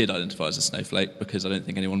actually did identify as a snowflake, because I don't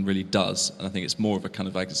think anyone really does. And I think it's more of a kind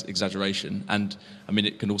of exaggeration. And I mean,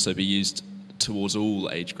 it can also be used towards all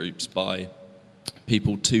age groups by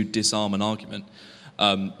people to disarm an argument.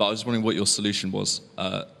 But I was wondering what your solution was.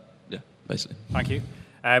 Basically. Thank you.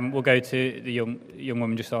 We'll go to the young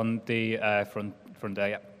woman just on the front there.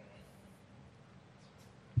 Yeah.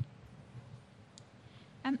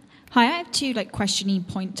 Hi, I have two questioning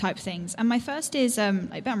point type things, and my first is a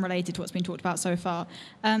bit unrelated to what's been talked about so far,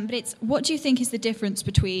 but it's what do you think is the difference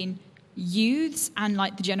between youths and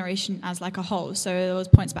the generation as a whole? So there was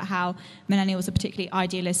points about how millennials are particularly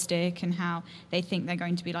idealistic and how they think they're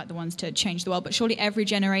going to be the ones to change the world, but surely every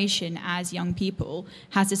generation as young people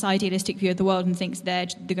has this idealistic view of the world and thinks they're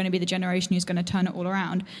going to be the generation who's going to turn it all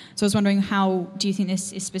around. So I was wondering, how do you think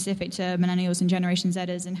this is specific to millennials and Generation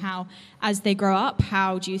Zers, and how, as they grow up,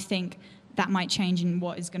 how do you think that might change in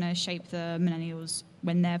what is going to shape the millennials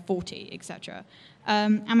when they're 40, etc.?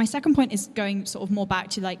 And my second point is going sort of more back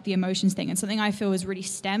to the emotions thing, and something I feel is really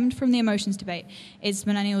stemmed from the emotions debate is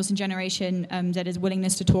millennials and Generation Z's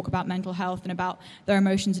willingness to talk about mental health and about their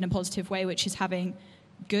emotions in a positive way, which is having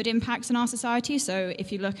good impacts in our society. So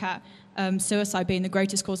if you look at suicide being the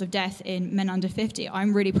greatest cause of death in men under 50,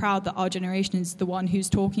 I'm really proud that our generation is the one who's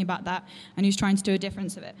talking about that and who's trying to do a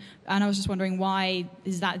difference of it. And I was just wondering, why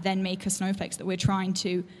does that then make us snowflakes, that we're trying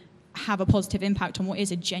to have a positive impact on what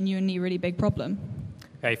is a genuinely really big problem?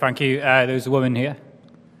 Okay, thank you. There's a woman here.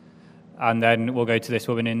 And then we'll go to this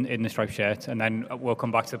woman in the striped shirt, and then we'll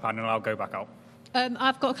come back to the panel and I'll go back out.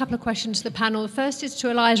 I've got a couple of questions to the panel. The first is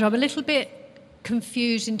to Eliza. I'm a little bit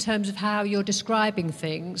confused in terms of how you're describing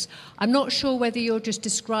things. I'm not sure whether you're just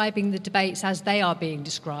describing the debates as they are being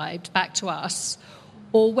described back to us,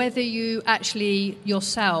 or whether you actually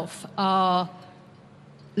yourself are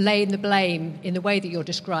laying the blame in the way that you're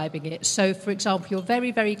describing it. So, for example, you're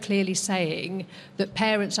very, very clearly saying that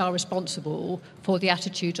parents are responsible for the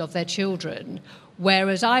attitudes of their children,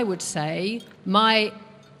 whereas I would say my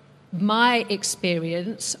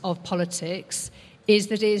experience of politics is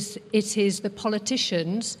that it is the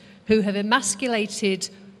politicians who have emasculated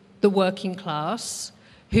the working class,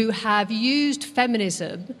 who have used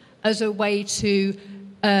feminism as a way to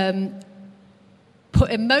put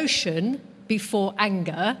emotion before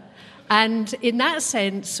anger. And in that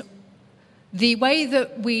sense, the way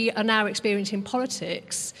that we are now experiencing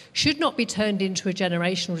politics should not be turned into a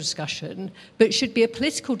generational discussion, but should be a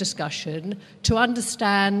political discussion to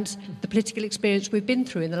understand the political experience we've been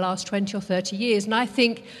through in the last 20 or 30 years. And I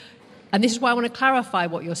think, and this is why I want to clarify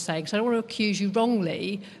what you're saying, because I don't want to accuse you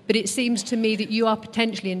wrongly, but it seems to me that you are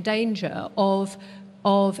potentially in danger of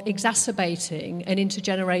exacerbating an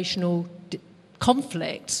intergenerational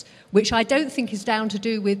conflict, which I don't think is down to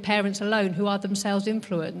do with parents alone, who are themselves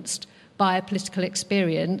influenced by a political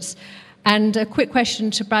experience. And a quick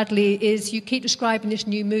question to Bradley is, you keep describing this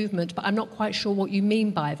new movement, but I'm not quite sure what you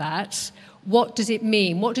mean by that. What does it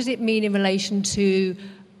mean? What does it mean in relation to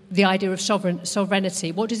the idea of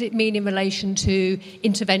sovereignty? What does it mean in relation to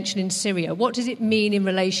intervention in Syria? What does it mean in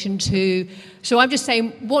relation to... So I'm just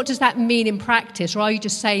saying, what does that mean in practice? Or are you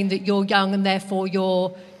just saying that you're young and therefore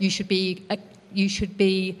you should be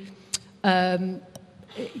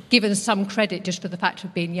given some credit just for the fact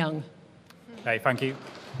of being young? Okay, thank you.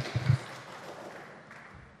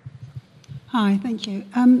 Hi, thank you.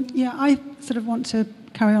 I sort of want to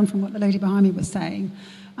carry on from what the lady behind me was saying.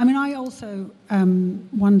 I mean, I also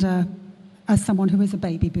wonder, as someone who is a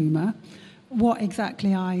baby boomer, what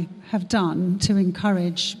exactly I have done to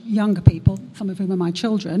encourage younger people, some of whom are my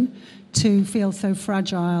children, to feel so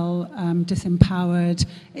fragile, disempowered.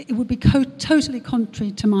 It would be totally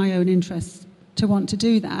contrary to my own interests to want to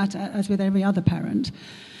do that, as with every other parent.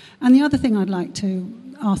 And the other thing I'd like to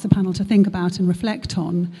ask the panel to think about and reflect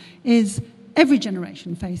on is every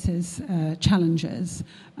generation faces challenges.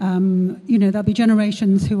 There'll be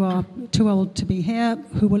generations who are too old to be here,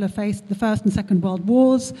 who will have faced the First and Second World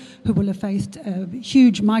Wars, who will have faced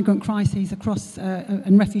huge migrant crises across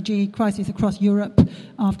and refugee crises across Europe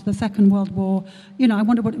after the Second World War. I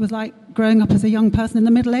wonder what it was like growing up as a young person in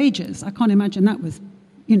the Middle Ages. I can't imagine that was,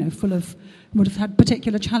 would have had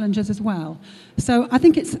particular challenges as well. So I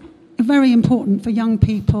think it's very important for young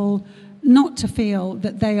people not to feel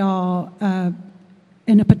that they are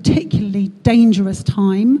in a particularly dangerous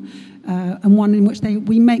time and one in which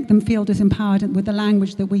we make them feel disempowered with the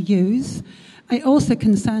language that we use. It also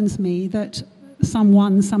concerns me that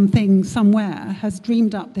someone, something, somewhere has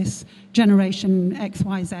dreamed up this generation X,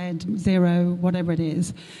 Y, Z, zero, whatever it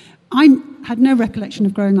is. I had no recollection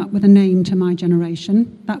of growing up with a name to my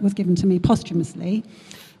generation. That was given to me posthumously.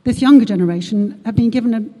 This younger generation have been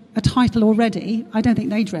given a title already. I don't think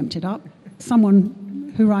they dreamt it up.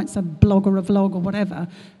 Someone who writes a blog or a vlog or whatever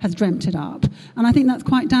has dreamt it up. And I think that's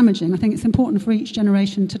quite damaging. I think it's important for each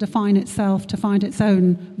generation to define itself, to find its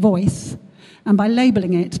own voice. And by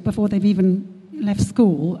labelling it before they've even left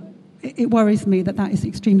school, it worries me that is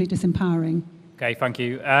extremely disempowering. Okay, thank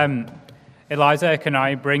you. Eliza, can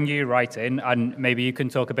I bring you right in, and maybe you can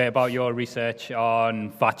talk a bit about your research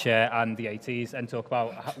on Thatcher and the 80s and talk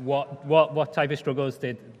about what type of struggles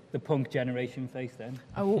did the punk generation face then?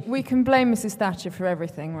 We can blame Mrs. Thatcher for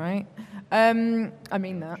everything, right? I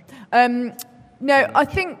mean that. No,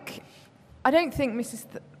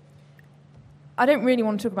 I don't really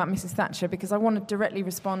want to talk about Mrs. Thatcher because I want to directly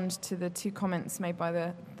respond to the two comments made by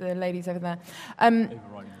the ladies over there.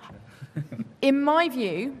 In my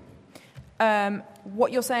view,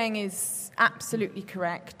 what you're saying is absolutely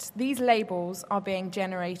correct. These labels are being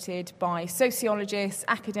generated by sociologists,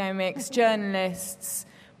 academics, journalists,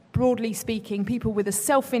 broadly speaking, people with a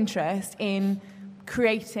self-interest in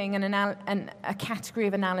creating a category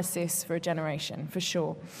of analysis for a generation, for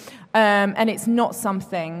sure. And it's not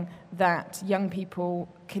something that young people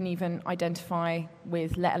can even identify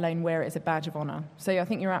with, let alone wear it as a badge of honour. So I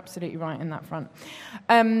think you're absolutely right in that front.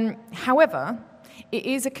 However, it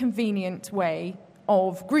is a convenient way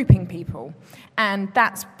of grouping people, and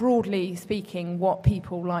that's broadly speaking what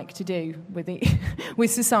people like to do with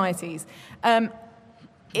societies.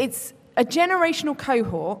 It's a generational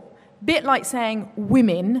cohort, bit like saying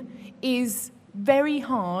women, is very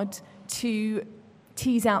hard to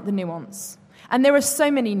tease out the nuance. And there are so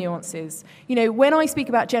many nuances. You know, when I speak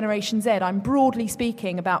about Generation Z, I'm broadly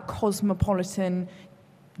speaking about cosmopolitan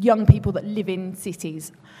young people that live in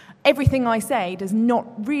cities. Everything I say does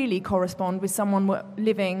not really correspond with someone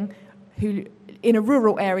living in a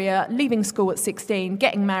rural area, leaving school at 16,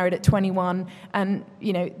 getting married at 21, and,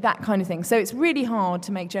 you know, that kind of thing. So it's really hard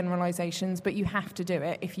to make generalizations, but you have to do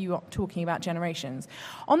it if you are talking about generations.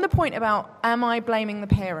 On the point about, am I blaming the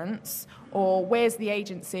parents, or where's the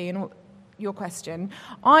agency, and your question,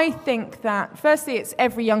 I think that, firstly, it's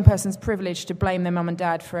every young person's privilege to blame their mum and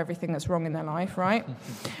dad for everything that's wrong in their life, right?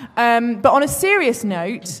 But on a serious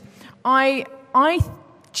note, I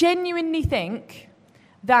genuinely think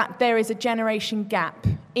that there is a generation gap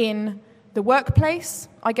in the workplace.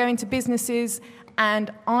 I go into businesses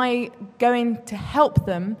and I go in to help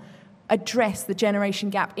them address the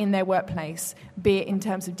generation gap in their workplace, be it in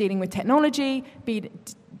terms of dealing with technology, be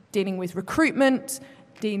it dealing with recruitment,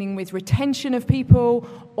 dealing with retention of people,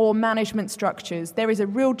 or management structures. There is a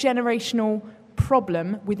real generational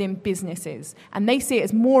problem within businesses, and they see it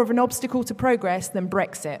as more of an obstacle to progress than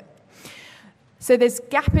Brexit. So there's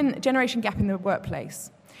generation gap in the workplace.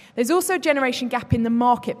 There's also a generation gap in the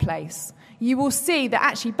marketplace. You will see that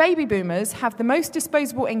actually baby boomers have the most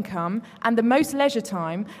disposable income and the most leisure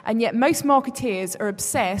time, and yet most marketeers are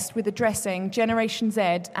obsessed with addressing Generation Z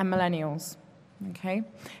and millennials. Okay,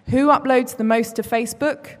 who uploads the most to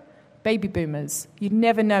Facebook? Baby boomers. You'd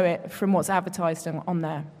never know it from what's advertised on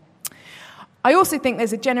there. I also think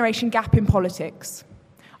there's a generation gap in politics.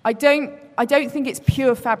 I don't think it's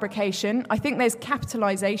pure fabrication. I think there's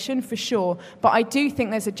capitalization for sure, but I do think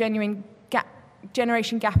there's a genuine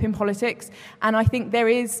generation gap in politics, and I think there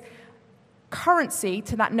is currency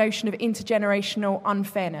to that notion of intergenerational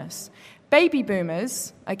unfairness. Baby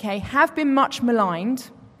boomers, okay, have been much maligned,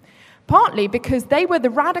 partly because they were the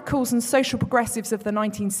radicals and social progressives of the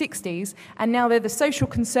 1960s, and now they're the social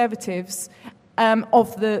conservatives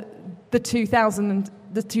of the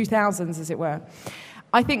 2000s, as it were.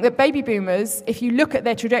 I think that baby boomers, if you look at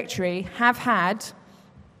their trajectory, have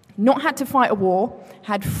not had to fight a war,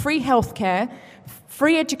 had free healthcare,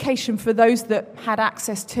 free education for those that had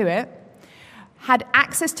access to it, had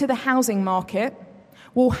access to the housing market,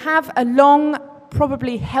 will have a long,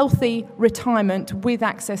 probably healthy retirement with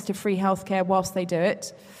access to free healthcare whilst they do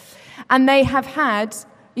it. And they have had,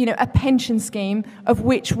 you know, a pension scheme of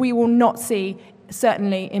which we will not see,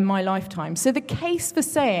 certainly in my lifetime. So the case for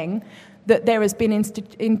saying that there has been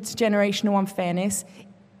intergenerational unfairness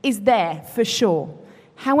is there for sure.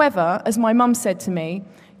 However, as my mum said to me,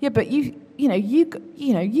 yeah, but you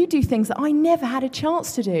do things that I never had a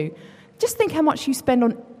chance to do. Just think how much you spend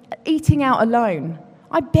on eating out alone.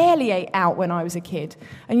 I barely ate out when I was a kid.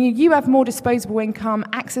 And you have more disposable income,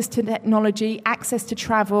 access to technology, access to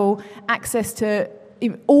travel, access to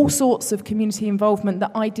all sorts of community involvement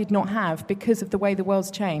that I did not have because of the way the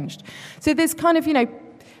world's changed. So there's kind of,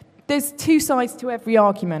 there's two sides to every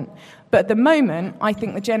argument. But at the moment, I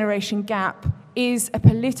think the generation gap is a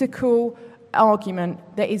political argument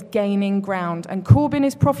that is gaining ground. And Corbyn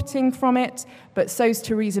is profiting from it, but so's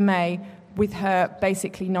Theresa May with her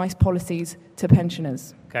basically nice policies to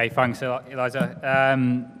pensioners. Okay, thanks, Eliza.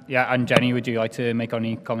 And Jenny, would you like to make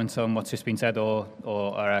any comments on what's just been said or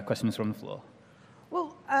questions from the floor?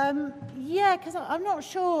 Well, because I'm not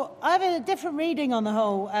sure. I have a different reading on the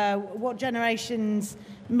whole, what generations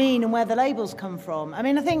mean and where the labels come from. I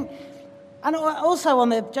mean, I think, and also on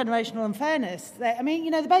the generational unfairness,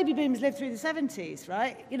 the baby boomers lived through the 70s,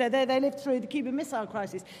 right? They lived through the Cuban Missile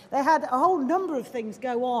Crisis. They had a whole number of things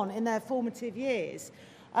go on in their formative years,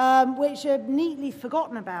 which are neatly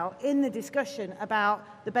forgotten about in the discussion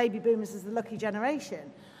about the baby boomers as the lucky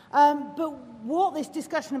generation. But what this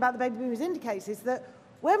discussion about the baby boomers indicates is that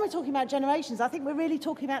when we're talking about generations, I think we're really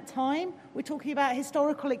talking about time. We're talking about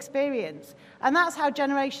historical experience. And that's how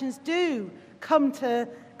generations do come to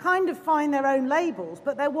kind of find their own labels,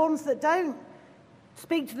 but they're ones that don't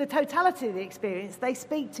speak to the totality of the experience. They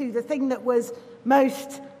speak to the thing that was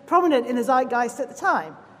most prominent in the zeitgeist at the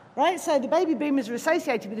time. right? So the baby boomers are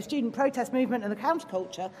associated with the student protest movement and the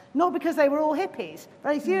counterculture, not because they were all hippies.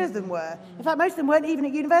 Very few of them were. In fact, most of them weren't even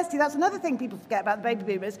at university. That's another thing people forget about the baby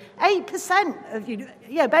boomers. 8%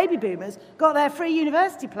 of baby boomers got their free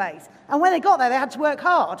university place. And when they got there, they had to work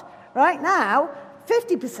hard. Right now,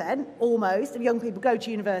 50% almost of young people go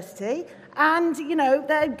to university, and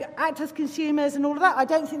they act as consumers and all of that. I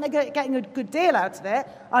don't think they're getting a good deal out of it.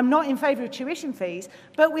 I'm not in favour of tuition fees,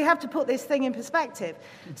 but we have to put this thing in perspective.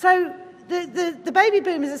 So the baby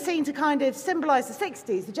boomers are seen to kind of symbolise the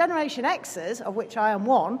 60s. The Generation Xers, of which I am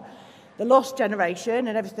one, the lost generation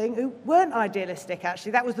and everything, who weren't idealistic,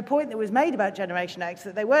 actually. That was the point that was made about Generation X,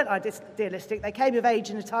 that they weren't idealistic. They came of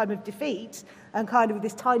age in a time of defeat, and kind of with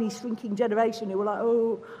this tiny, shrinking generation who were like,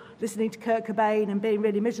 listening to Kurt Cobain and being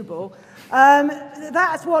really miserable.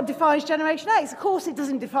 That's what defines Generation X. Of course, it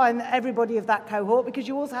doesn't define everybody of that cohort, because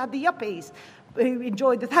you also had the yuppies who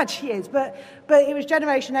enjoyed the Thatcher years, but it was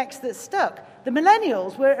Generation X that stuck. The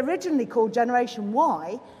millennials were originally called Generation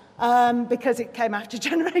Y, because it came after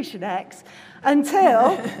Generation X,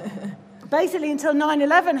 until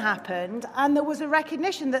 9/11 happened, and there was a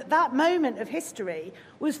recognition that that moment of history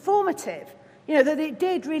was formative. That it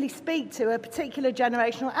did really speak to a particular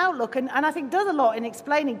generational outlook, and I think does a lot in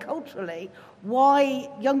explaining culturally why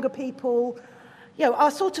younger people,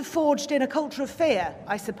 are sort of forged in a culture of fear,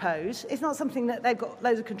 I suppose. It's not something that they've got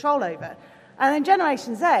loads of control over. And then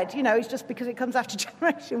Generation Z, it's just because it comes after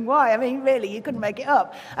Generation Y. I mean, really, you couldn't make it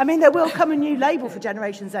up. I mean, there will come a new label for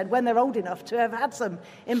Generation Z when they're old enough to have had some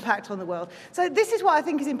impact on the world. So this is what I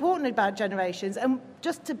think is important about generations. And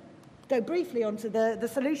just to go briefly onto the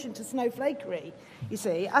solution to snowflakery, you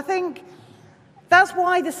see, I think that's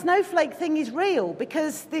why the snowflake thing is real,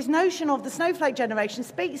 because this notion of the snowflake generation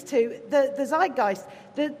speaks to the zeitgeist.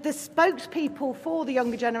 The spokespeople for the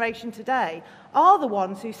younger generation today are the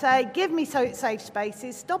ones who say, give me safe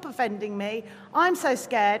spaces, stop offending me, I'm so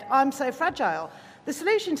scared, I'm so fragile. The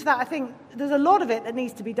solution to that, I think, there's a lot of it that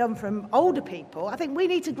needs to be done from older people. I think we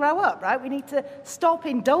need to grow up, right? We need to stop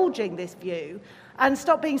indulging this view and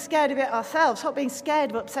stop being scared of it ourselves, stop being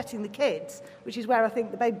scared of upsetting the kids, which is where I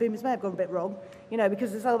think the baby boomers may have gone a bit wrong,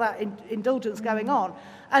 because there's all that indulgence going on,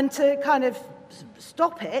 and to kind of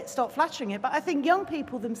stop flattering it. But I think young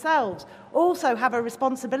people themselves also have a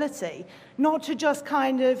responsibility not to just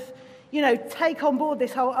kind of, take on board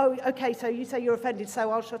this whole, okay, so you say you're offended,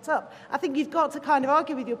 so I'll shut up. I think you've got to kind of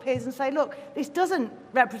argue with your peers and say, look, this doesn't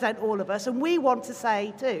represent all of us, and we want to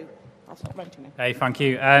say too. I'll stop ranting now. Hey, thank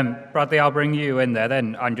you. Bradley, I'll bring you in there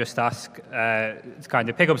then and just ask, to kind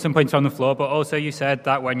of pick up some points on the floor, but also you said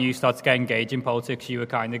that when you started to get engaged in politics, you were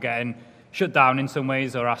kind of getting shut down in some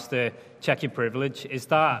ways or asked to check your privilege. Is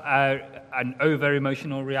that an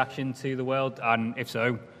over-emotional reaction to the world? And if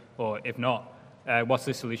so, or if not, what's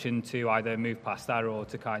the solution to either move past that or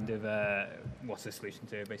to kind of, what's the solution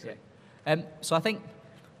to it, basically? So I think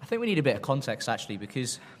we need a bit of context, actually,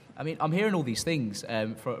 because I'm hearing all these things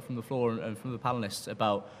from the floor and from the panellists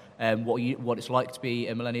about what it's like to be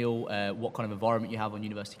a millennial, what kind of environment you have on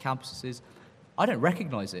university campuses. I don't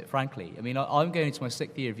recognise it, frankly. I'm going into my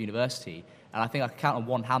 6th year of university, and I think I can count on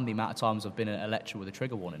one hand the amount of times I've been in a lecture with a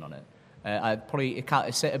trigger warning on it.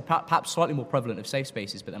 Perhaps slightly more prevalent of safe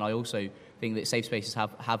spaces, but then I also think that safe spaces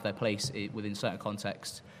have their place within certain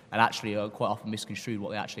contexts, and actually are quite often misconstrued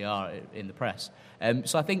what they actually are in the press.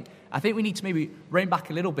 So I think we need to maybe rein back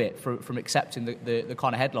a little bit from accepting the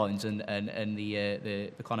kind of headlines and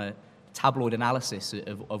the kind of tabloid analysis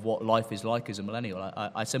of what life is like as a millennial.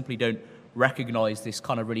 I simply don't recognise this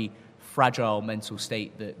kind of really fragile mental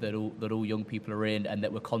state that all young people are in, and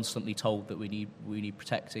that we're constantly told that we need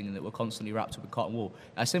protecting, and that we're constantly wrapped up in cotton wool.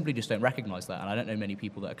 I simply just don't recognise that, and I don't know many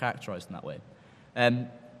people that are characterised in that way. And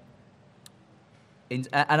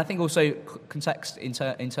I think also context in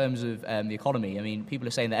terms of the economy. People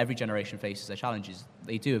are saying that every generation faces their challenges.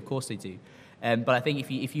 They do, of course they do. But I think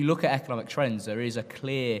if you look at economic trends, there is a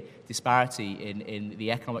clear disparity in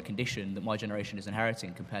the economic condition that my generation is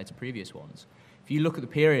inheriting compared to previous ones. If you look at the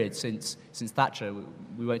period since Thatcher,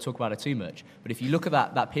 we won't talk about it too much, but if you look at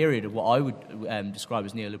that period of what I would describe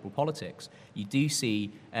as neoliberal politics, you do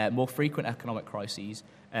see more frequent economic crises,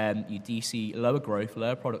 you do see lower growth,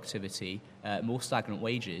 lower productivity, more stagnant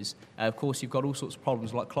wages. Of course, you've got all sorts of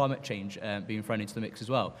problems like climate change being thrown into the mix as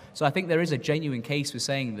well. So I think there is a genuine case for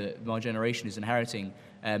saying that my generation is inheriting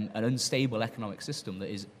an unstable economic system that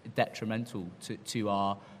is detrimental to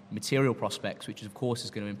our material prospects, which of course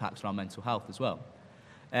is going to impact on our mental health as well.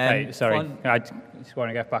 I just want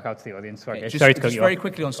to get back out to the audience. Sorry, just sorry to cut you very off.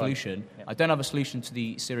 quickly on solution. Yeah. I don't have a solution to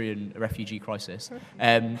the Syrian refugee crisis,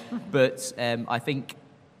 but I think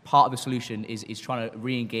part of the solution is trying to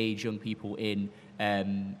re-engage young people in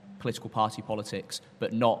political party politics,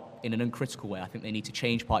 but not in an uncritical way. I think they need to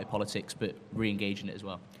change party politics, but re-engage in it as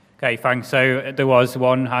well. Okay, thanks. So there was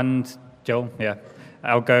one hand, Joel. Yeah,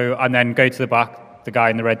 I'll go and then go to the back. The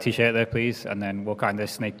guy in the red t-shirt there, please, and then we'll kind of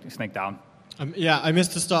snake down. I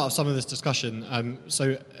missed the start of some of this discussion,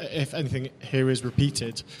 so if anything here is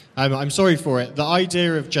repeated, I'm sorry for it. The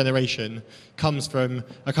idea of generation comes from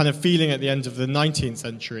a kind of feeling at the end of the 19th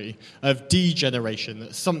century of degeneration,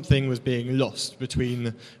 that something was being lost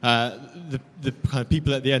between the kind of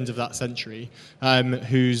people at the end of that century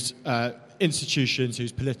whose institutions,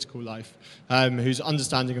 whose political life, whose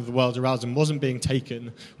understanding of the world around them wasn't being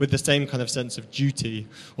taken with the same kind of sense of duty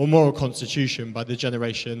or moral constitution by the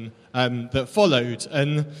generation that followed.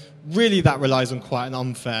 And really that relies on quite an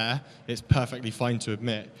unfair, it's perfectly fine to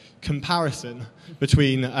admit, comparison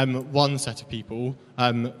between one set of people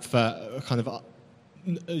for a kind of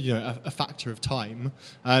a factor of time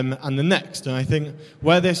and the next. And I think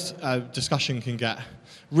where this discussion can get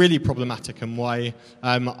really problematic, and why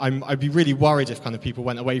I'd be really worried if kind of people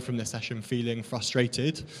went away from this session feeling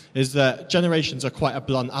frustrated, is that generations are quite a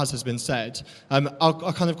blunt, as has been said,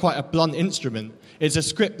 are kind of quite a blunt instrument. It's a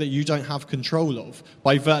script that you don't have control of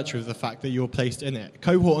by virtue of the fact that you're placed in it.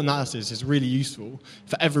 Cohort analysis is really useful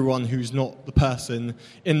for everyone who's not the person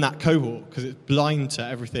in that cohort, because it's blind to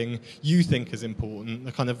everything you think is important,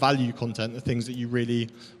 the kind of value content, the things that you really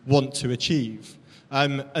want to achieve.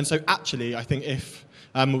 And so actually, I think if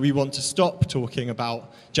we want to stop talking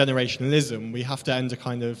about generationalism, we have to end a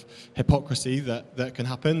kind of hypocrisy that can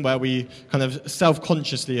happen, where we kind of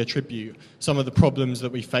self-consciously attribute some of the problems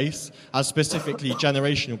that we face as specifically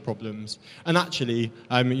generational problems, and actually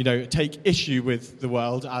take issue with the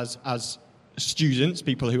world as students,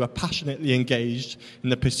 people who are passionately engaged in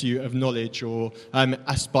the pursuit of knowledge, or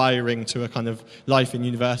aspiring to a kind of life in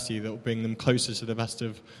university that will bring them closer to the best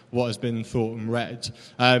of what has been thought and read.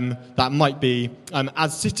 That might be,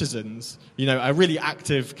 as citizens, a really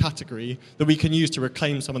active category that we can use to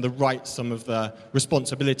reclaim some of the rights, some of the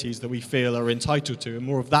responsibilities that we feel are entitled to, and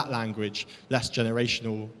more of that language, less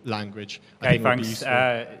generational language. Okay, thanks.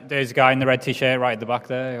 There's a guy in the red t-shirt right at the back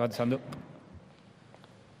there. You want to stand up?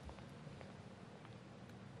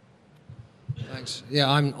 Thanks. Yeah,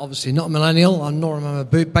 I'm obviously not a millennial, nor am I a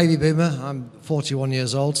baby boomer. I'm 41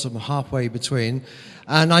 years old, so I'm halfway between.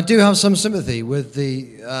 And I do have some sympathy with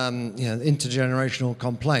the intergenerational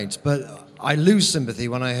complaints, but I lose sympathy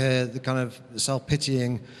when I hear the kind of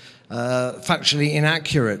self-pitying, factually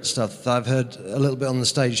inaccurate stuff that I've heard a little bit on the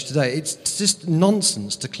stage today. It's just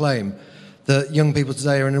nonsense to claim that young people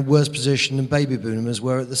today are in a worse position than baby boomers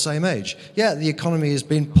were at the same age. Yeah, the economy has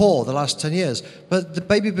been poor the last 10 years, but the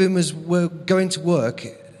baby boomers were going to work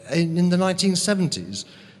in the 1970s.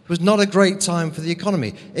 It was not a great time for the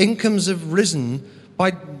economy. Incomes have risen by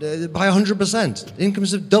 100%.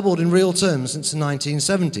 Incomes have doubled in real terms since the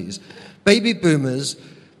 1970s. Baby boomers,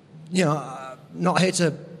 not here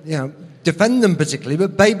to, defend them particularly,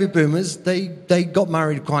 but baby boomers, they got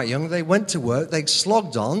married quite young, they went to work, they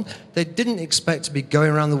slogged on, they didn't expect to be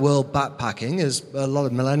going around the world backpacking, as a lot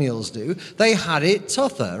of millennials do. They had it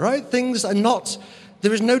tougher, right? Things are not,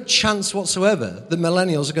 there is no chance whatsoever that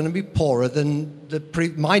millennials are going to be poorer than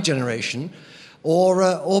my generation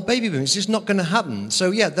or baby boomers. It's just not going to happen.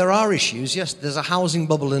 So yeah, there are issues. Yes, there's a housing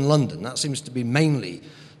bubble in London. That seems to be mainly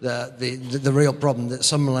the real problem that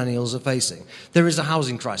some millennials are facing. There is a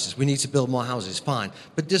housing crisis. We need to build more houses, fine.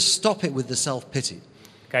 But just stop it with the self-pity.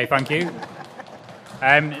 Okay, thank you.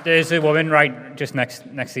 There's a woman right just next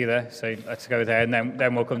to you there, so let's go there, and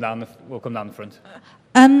then we'll come down the front.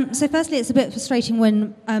 So firstly, it's a bit frustrating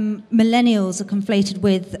when millennials are conflated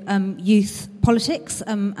with youth politics,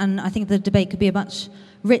 and I think the debate could be a much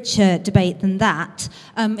richer debate than that.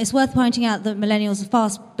 It's worth pointing out that millennials are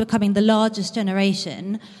fast becoming the largest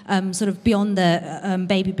generation, sort of beyond the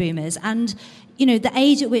baby boomers. And, the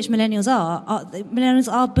age at which millennials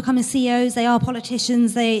are becoming CEOs, they are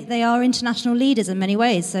politicians, they are international leaders in many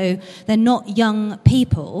ways, so they're not young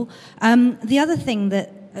people. The other thing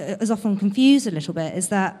that is often confused a little bit is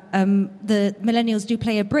that the millennials do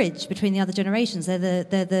play a bridge between the other generations.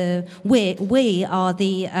 We are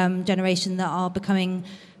the generation that are becoming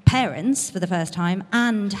parents for the first time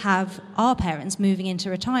and have our parents moving into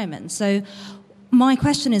retirement. So my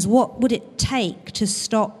question is, what would it take to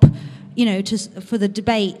stop, for the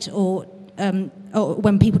debate or or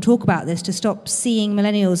when people talk about this, to stop seeing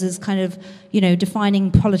millennials as kind of,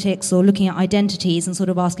 defining politics or looking at identities and sort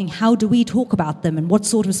of asking, how do we talk about them and what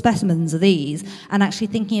sort of specimens are these? And actually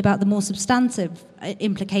thinking about the more substantive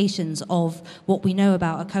implications of what we know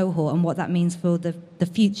about a cohort and what that means for the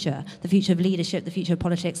future of leadership, the future of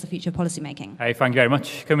politics, the future of policy making. Hey, thank you very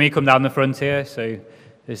much. Can we come down the front here? So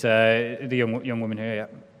there's the young woman here, yeah.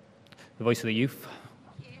 The voice of the youth.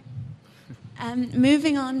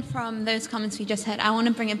 Moving on from those comments we just heard, I want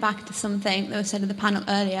to bring it back to something that was said at the panel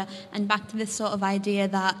earlier, and back to this sort of idea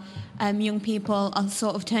that young people are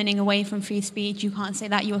sort of turning away from free speech. You can't say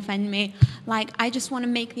that, you offend me. I just want to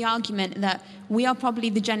make the argument that we are probably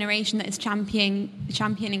the generation that is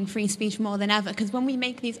championing free speech more than ever, because when we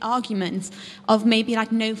make these arguments of maybe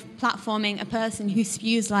no platforming a person who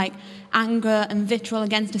spews anger and vitriol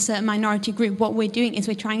against a certain minority group, what we're doing is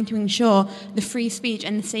we're trying to ensure the free speech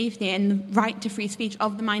and the safety and the right to free speech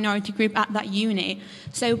of the minority group at that uni.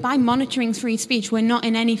 So by monitoring free speech, we're not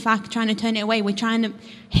in any fact trying to turn it away. We're trying to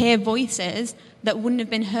hear voices that wouldn't have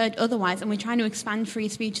been heard otherwise, and we're trying to expand free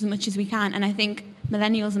speech as much as we can. And I think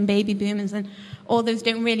millennials and baby boomers and all those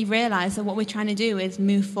don't really realise that what we're trying to do is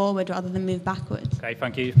move forward rather than move backwards. Okay,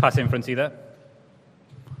 thank you. Pass it in front of you there.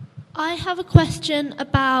 I have a question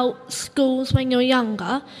about schools when you're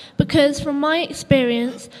younger, because from my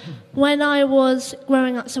experience, when I was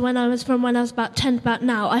growing up, so when I was about 10 to about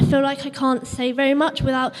now, I feel like I can't say very much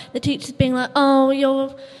without the teachers being like, oh,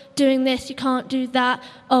 you're doing this, you can't do that,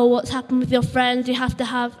 oh, what's happened with your friends, you have to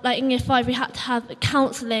have, in year 5 we had to have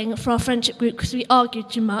counselling for our friendship group because we argued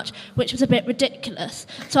too much, which was a bit ridiculous.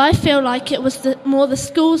 So I feel like it was more the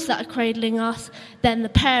schools that are cradling us than the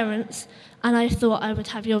parents, and I thought I would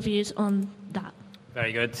have your views on that.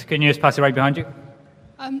 Very good. Can you just pass it right behind you?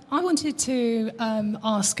 I wanted to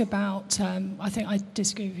ask about, I think I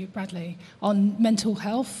disagree with you, Bradley, on mental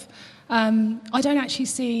health. I don't actually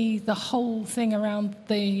see the whole thing around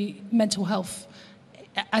the mental health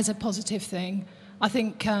as a positive thing. I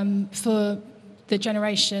think for the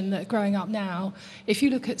generation that are growing up now, if you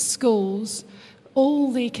look at schools,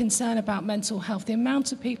 all the concern about mental health, the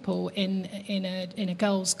amount of people in a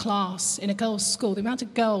girls' class, in a girls' school, the amount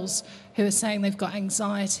of girls who are saying they've got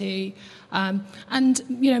anxiety. And,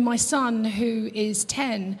 my son, who is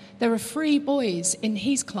 10, there are 3 boys in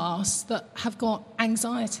his class that have got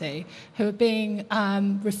anxiety, who are being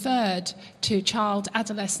referred to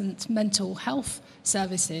child-adolescent mental health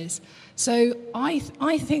services. So I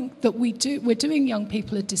think that we're doing young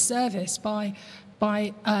people a disservice by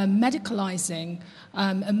medicalising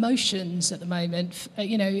emotions at the moment.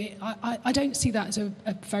 I don't see that as a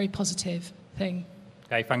very positive thing.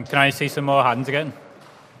 Okay, thanks. Can I see some more hands again?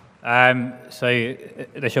 So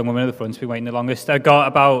this young woman at the front's been waiting the longest. I've got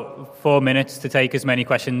about 4 minutes to take as many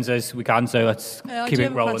questions as we can, so let's keep it rolling. I do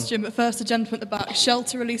have a question, but first, the gentleman at the back.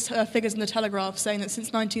 Shelter released figures in the Telegraph saying that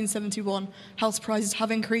since 1971, house prices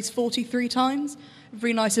have increased 43 times. It'd be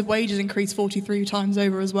really nice if wages increased 43 times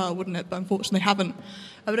over as well, wouldn't it? But unfortunately, they haven't.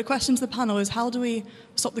 But a question to the panel is, how do we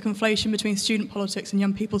stop the conflation between student politics and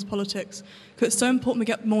young people's politics? Because it's so important we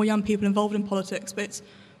get more young people involved in politics, but it's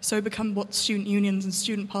so become what student unions and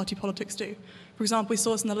student party politics do. For example, we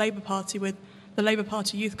saw this in the Labour Party with the Labour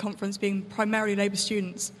Party Youth Conference being primarily Labour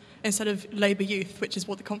students instead of Labour Youth, which is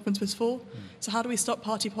what the conference was for. So how do we stop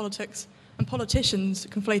party politics and politicians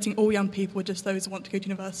conflating all young people with just those who want to go to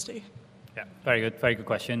university? Yeah, very good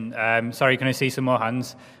question. Sorry, can I see some more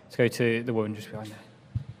hands? Let's go to the woman just behind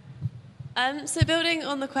there. So building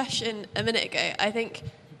on the question a minute ago, I think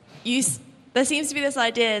there seems to be this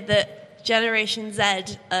idea that Generation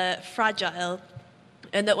Z are fragile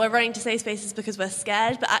and that we're running to safe spaces because we're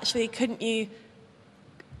scared, but actually couldn't you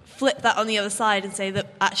flip that on the other side and say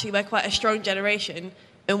that actually we're quite a strong generation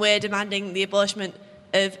and we're demanding the abolishment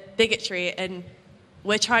of bigotry and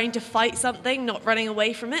we're trying to fight something, not running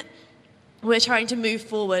away from it. We're trying to move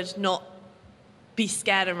forward, not be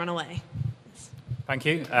scared and run away. Thank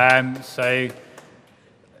you.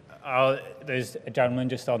 There's a gentleman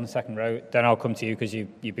just on the second row. Then I'll come to you because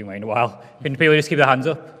you've been waiting a while. Can people just keep their hands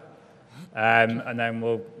up? And then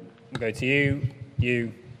we'll go to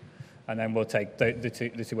you, and then we'll take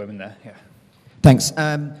the two women there. Yeah. Thanks.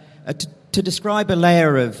 To describe a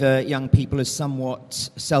layer of young people as somewhat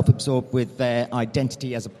self-absorbed with their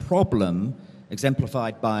identity as a problem,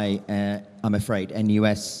 exemplified by, I'm afraid,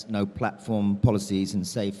 NUS, no platform policies and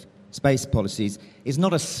safe space policies, is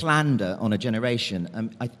not a slander on a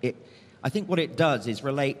generation. I think what it does is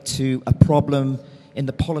relate to a problem in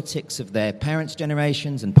the politics of their parents'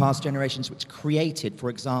 generations and past generations, which created, for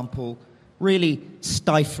example, really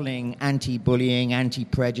stifling anti-bullying,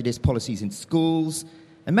 anti-prejudice policies in schools.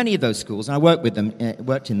 And many of those schools, and I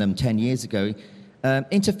worked in them 10 years ago,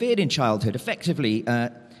 interfered in childhood, effectively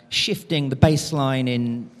shifting the baseline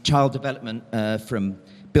in child development from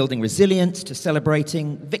building resilience to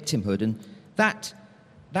celebrating victimhood. And that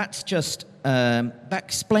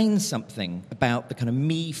explains something about the kind of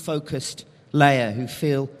me-focused layer who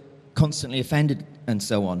feel constantly offended and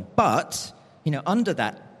so on. But, under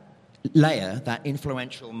that layer, that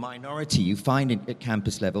influential minority you find at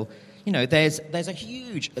campus level, there's a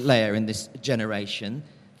huge layer in this generation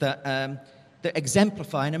that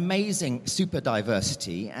exemplify an amazing super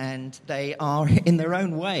diversity, and they are, in their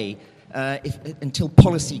own way, until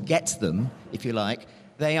policy gets them, if you like,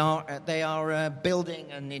 they are building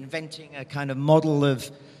and inventing a kind of model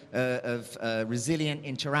of resilient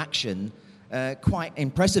interaction quite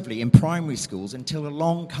impressively in primary schools, until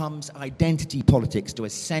along comes identity politics to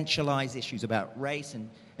essentialize issues about race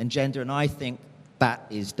and gender, and I think that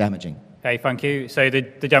is damaging. Okay, thank you. So the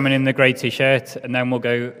gentleman in the grey T-shirt, and then we'll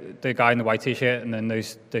go the guy in the white T-shirt, and then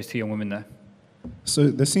those two young women there. So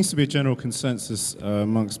there seems to be a general consensus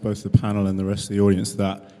amongst both the panel and the rest of the audience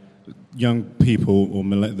that young people, or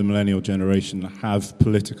the millennial generation, have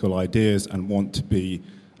political ideas and want to be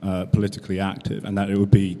politically active, and that it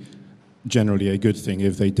would be generally a good thing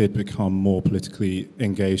if they did become more politically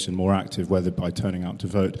engaged and more active, whether by turning out to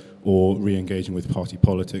vote or re-engaging with party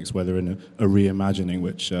politics, whether in a reimagining,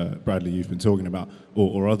 which Bradley, you've been talking about,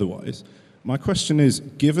 or otherwise. My question is,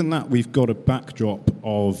 given that we've got a backdrop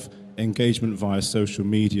of engagement via social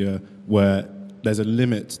media where there's a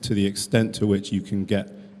limit to the extent to which you can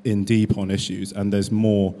get in deep on issues, and there's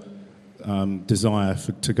more desire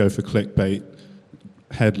to go for clickbait,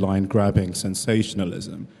 headline-grabbing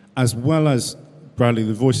sensationalism, as well as, Bradley,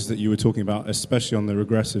 the voices that you were talking about, especially on the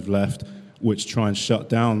regressive left, which try and shut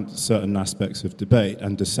down certain aspects of debate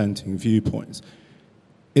and dissenting viewpoints.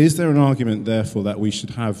 Is there an argument, therefore, that we should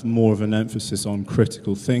have more of an emphasis on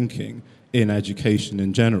critical thinking in education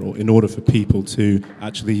in general in order for people to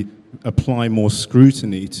actually apply more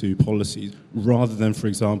scrutiny to policies, rather than, for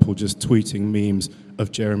example, just tweeting memes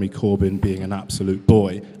of Jeremy Corbyn being an absolute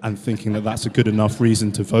boy and thinking that that's a good enough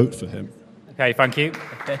reason to vote for him? Okay, thank you.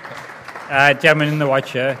 Gentleman in the white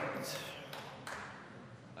shirt.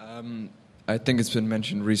 I think it's been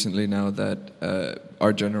mentioned recently now that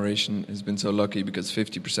our generation has been so lucky because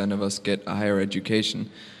 50% of us get a higher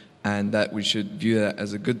education, and that we should view that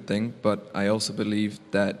as a good thing. But I also believe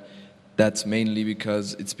that that's mainly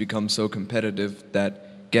because it's become so competitive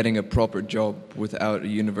that getting a proper job without a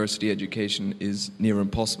university education is near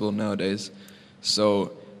impossible nowadays.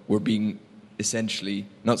 So we're being essentially,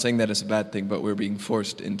 not saying that it's a bad thing, but we're being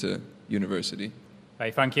forced into university.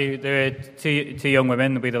 Okay, thank you. There are two young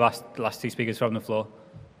women. They'll be the last two speakers from the floor.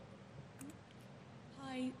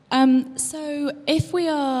 So if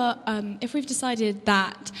we've decided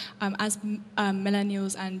that as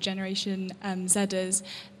millennials and Generation Zers,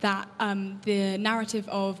 that the narrative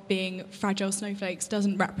of being fragile snowflakes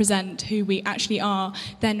doesn't represent who we actually are,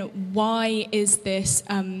 then why is this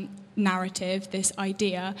narrative, this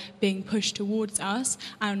idea, being pushed towards us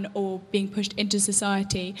or being pushed into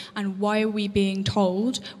society? And why are we being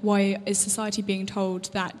told, why is society being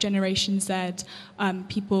told that Generation Z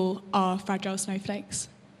people are fragile snowflakes?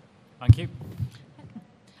 Thank you.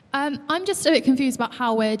 I'm just a bit confused about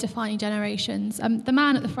how we're defining generations. The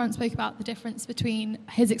man at the front spoke about the difference between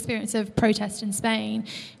his experience of protest in Spain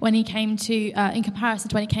when he came to, in comparison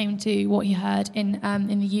to when he came to what he heard in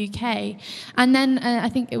the UK. And then I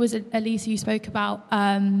think it was Elisa who spoke about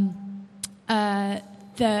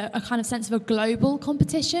a kind of sense of a global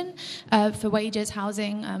competition for wages,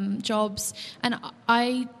 housing, jobs. And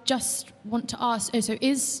I just want to ask, so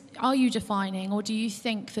are you defining, or do you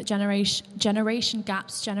think that generation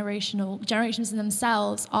gaps, generations in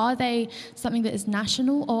themselves, are they something that is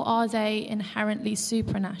national, or are they inherently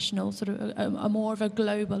supranational, sort of a more of a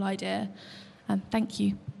global idea? Thank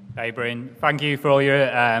you. Hey, Bryn. Thank you for all your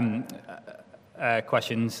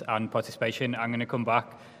questions and participation. I'm going to come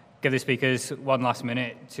back, give the speakers one last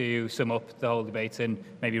minute to sum up the whole debate and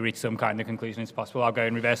maybe reach some kind of conclusion as possible. I'll go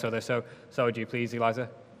in reverse order. So would you please, Eliza?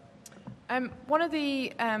 One of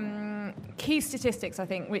the key statistics, I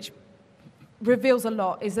think, which reveals a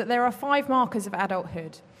lot, is that there are 5 markers of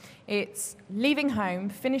adulthood. It's leaving home,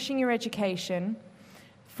 finishing your education,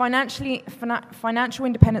 financial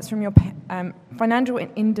independence from your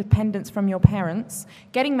parents,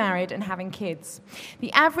 getting married, and having kids.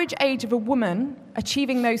 The average age of a woman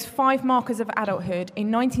achieving those 5 markers of adulthood in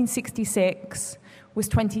 1966 was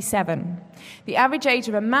 27. The average age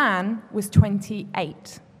of a man was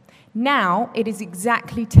 28. Now, it is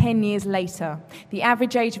exactly 10 years later. The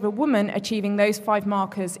average age of a woman achieving those 5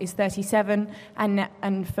 markers is 37,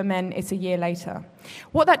 and for men, it's a year later.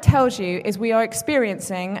 What that tells you is we are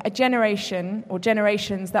experiencing a generation or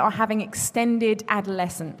generations that are having extended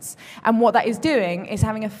adolescence. And what that is doing is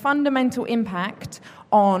having a fundamental impact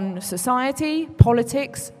on society,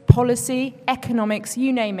 politics, policy, economics,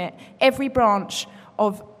 you name it. Every branch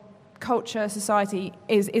of culture, society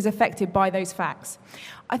is affected by those facts.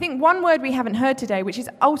 I think one word we haven't heard today, which is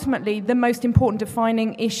ultimately the most important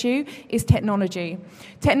defining issue, is technology.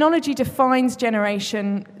 Technology defines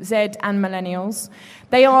Generation Z and millennials.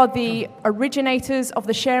 They are the originators of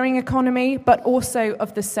the sharing economy, but also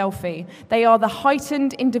of the selfie. They are the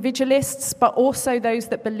heightened individualists, but also those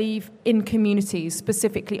that believe in communities,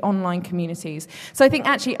 specifically online communities. So I think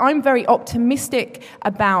actually I'm very optimistic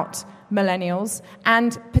about millennials,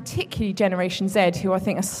 and particularly Generation Z, who I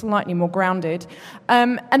think are slightly more grounded,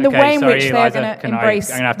 and the way in which they're going to embrace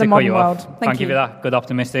the modern world. Thank you for that good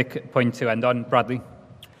optimistic point to end on. Bradley?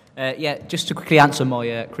 Just to quickly answer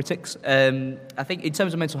my critics, I think in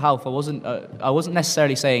terms of mental health, I wasn't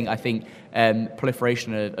necessarily saying I think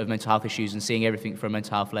proliferation of mental health issues and seeing everything from a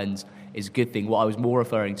mental health lens is a good thing. What I was more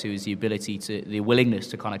referring to is the willingness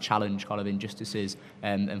to kind of challenge kind of injustices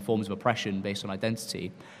and forms of oppression based on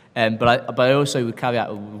identity. But I also would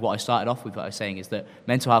caveat what I started off with, what I was saying, is that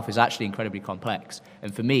mental health is actually incredibly complex.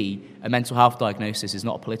 And for me, a mental health diagnosis is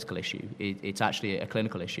not a political issue. It's actually a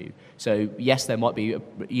clinical issue. So yes, there might be,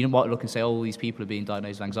 you might look and say, oh, all these people are being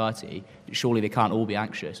diagnosed with anxiety. Surely they can't all be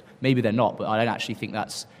anxious. Maybe they're not, but I don't actually think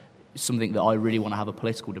that's something that I really want to have a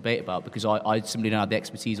political debate about, because I simply don't have the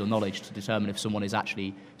expertise or knowledge to determine if someone is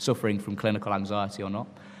actually suffering from clinical anxiety or not.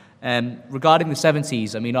 Regarding the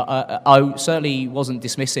 70s, I mean, I certainly wasn't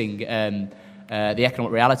dismissing the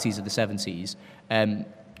economic realities of the 70s. And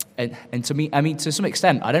to me, I mean, to some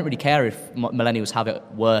extent, I don't really care if millennials have it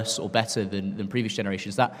worse or better than previous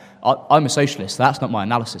generations. I'm a socialist, so that's not my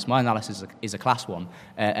analysis. My analysis is a class one,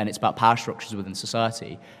 and it's about power structures within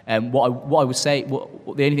society. And what I would say, the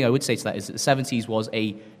only thing I would say to that is that the 70s was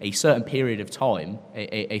a certain period of time,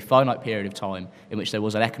 a finite period of time, in which there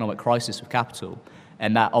was an economic crisis with capital.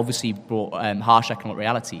 And that obviously brought harsh economic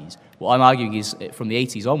realities. What I'm arguing is, from the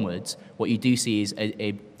 80s onwards, what you do see is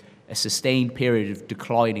a sustained period of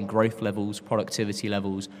decline in growth levels, productivity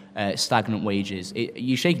levels, stagnant wages.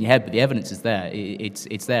 You're shaking your head, but the evidence is there.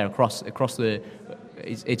 It's there across the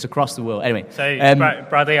world. Anyway. So,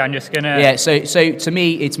 Bradley, I'm just going to... Yeah, so to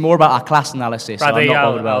me, it's more about our class analysis. Bradley, so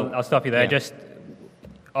I'll stop you there. Yeah. Just,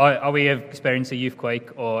 are we experiencing a youth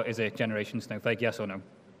quake, or is it Generation Snowflake, yes or no?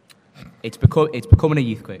 It's becoming a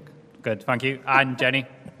youthquake. Good, thank you. And Jenny?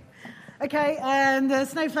 Okay, the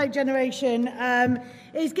Snowflake generation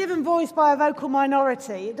is given voice by a vocal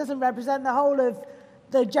minority. It doesn't represent the whole of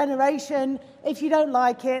the generation. If you don't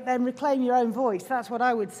like it, then reclaim your own voice. That's what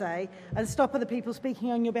I would say, and stop other people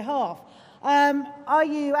speaking on your behalf. Are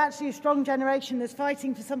you actually a strong generation that's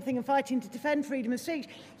fighting for something and fighting to defend freedom of speech?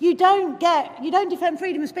 You don't defend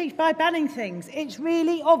freedom of speech by banning things. It's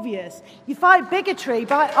really obvious. You fight bigotry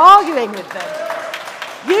by arguing with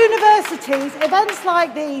them. Universities, events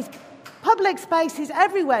like these, public spaces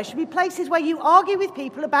everywhere should be places where you argue with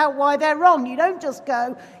people about why they're wrong. You don't just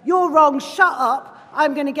go, you're wrong, shut up,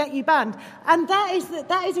 I'm going to get you banned. And that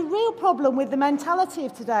is a real problem with the mentality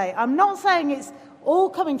of today. I'm not saying it's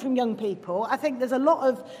all coming from young people. I think there's a lot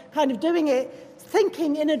of kind of doing it,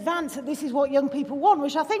 thinking in advance that this is what young people want,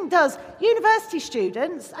 which I think does university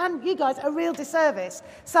students and you guys a real disservice.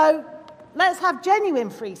 So let's have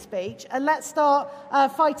genuine free speech and let's start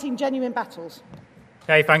fighting genuine battles.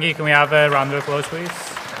 Okay, thank you. Can we have a round of applause, please?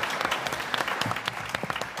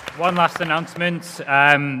 One last announcement.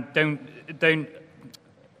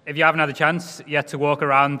 If you haven't had a chance yet to walk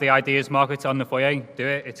around the ideas market on the foyer, do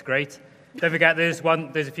it. It's great. Don't forget, there's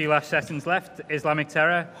a few last sessions left. Islamic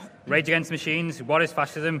terror, Rage Against Machines, what is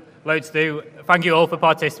fascism? Loads to do. Thank you all for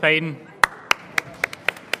participating.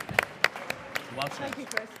 Thank you,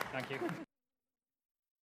 Chris. Thank you.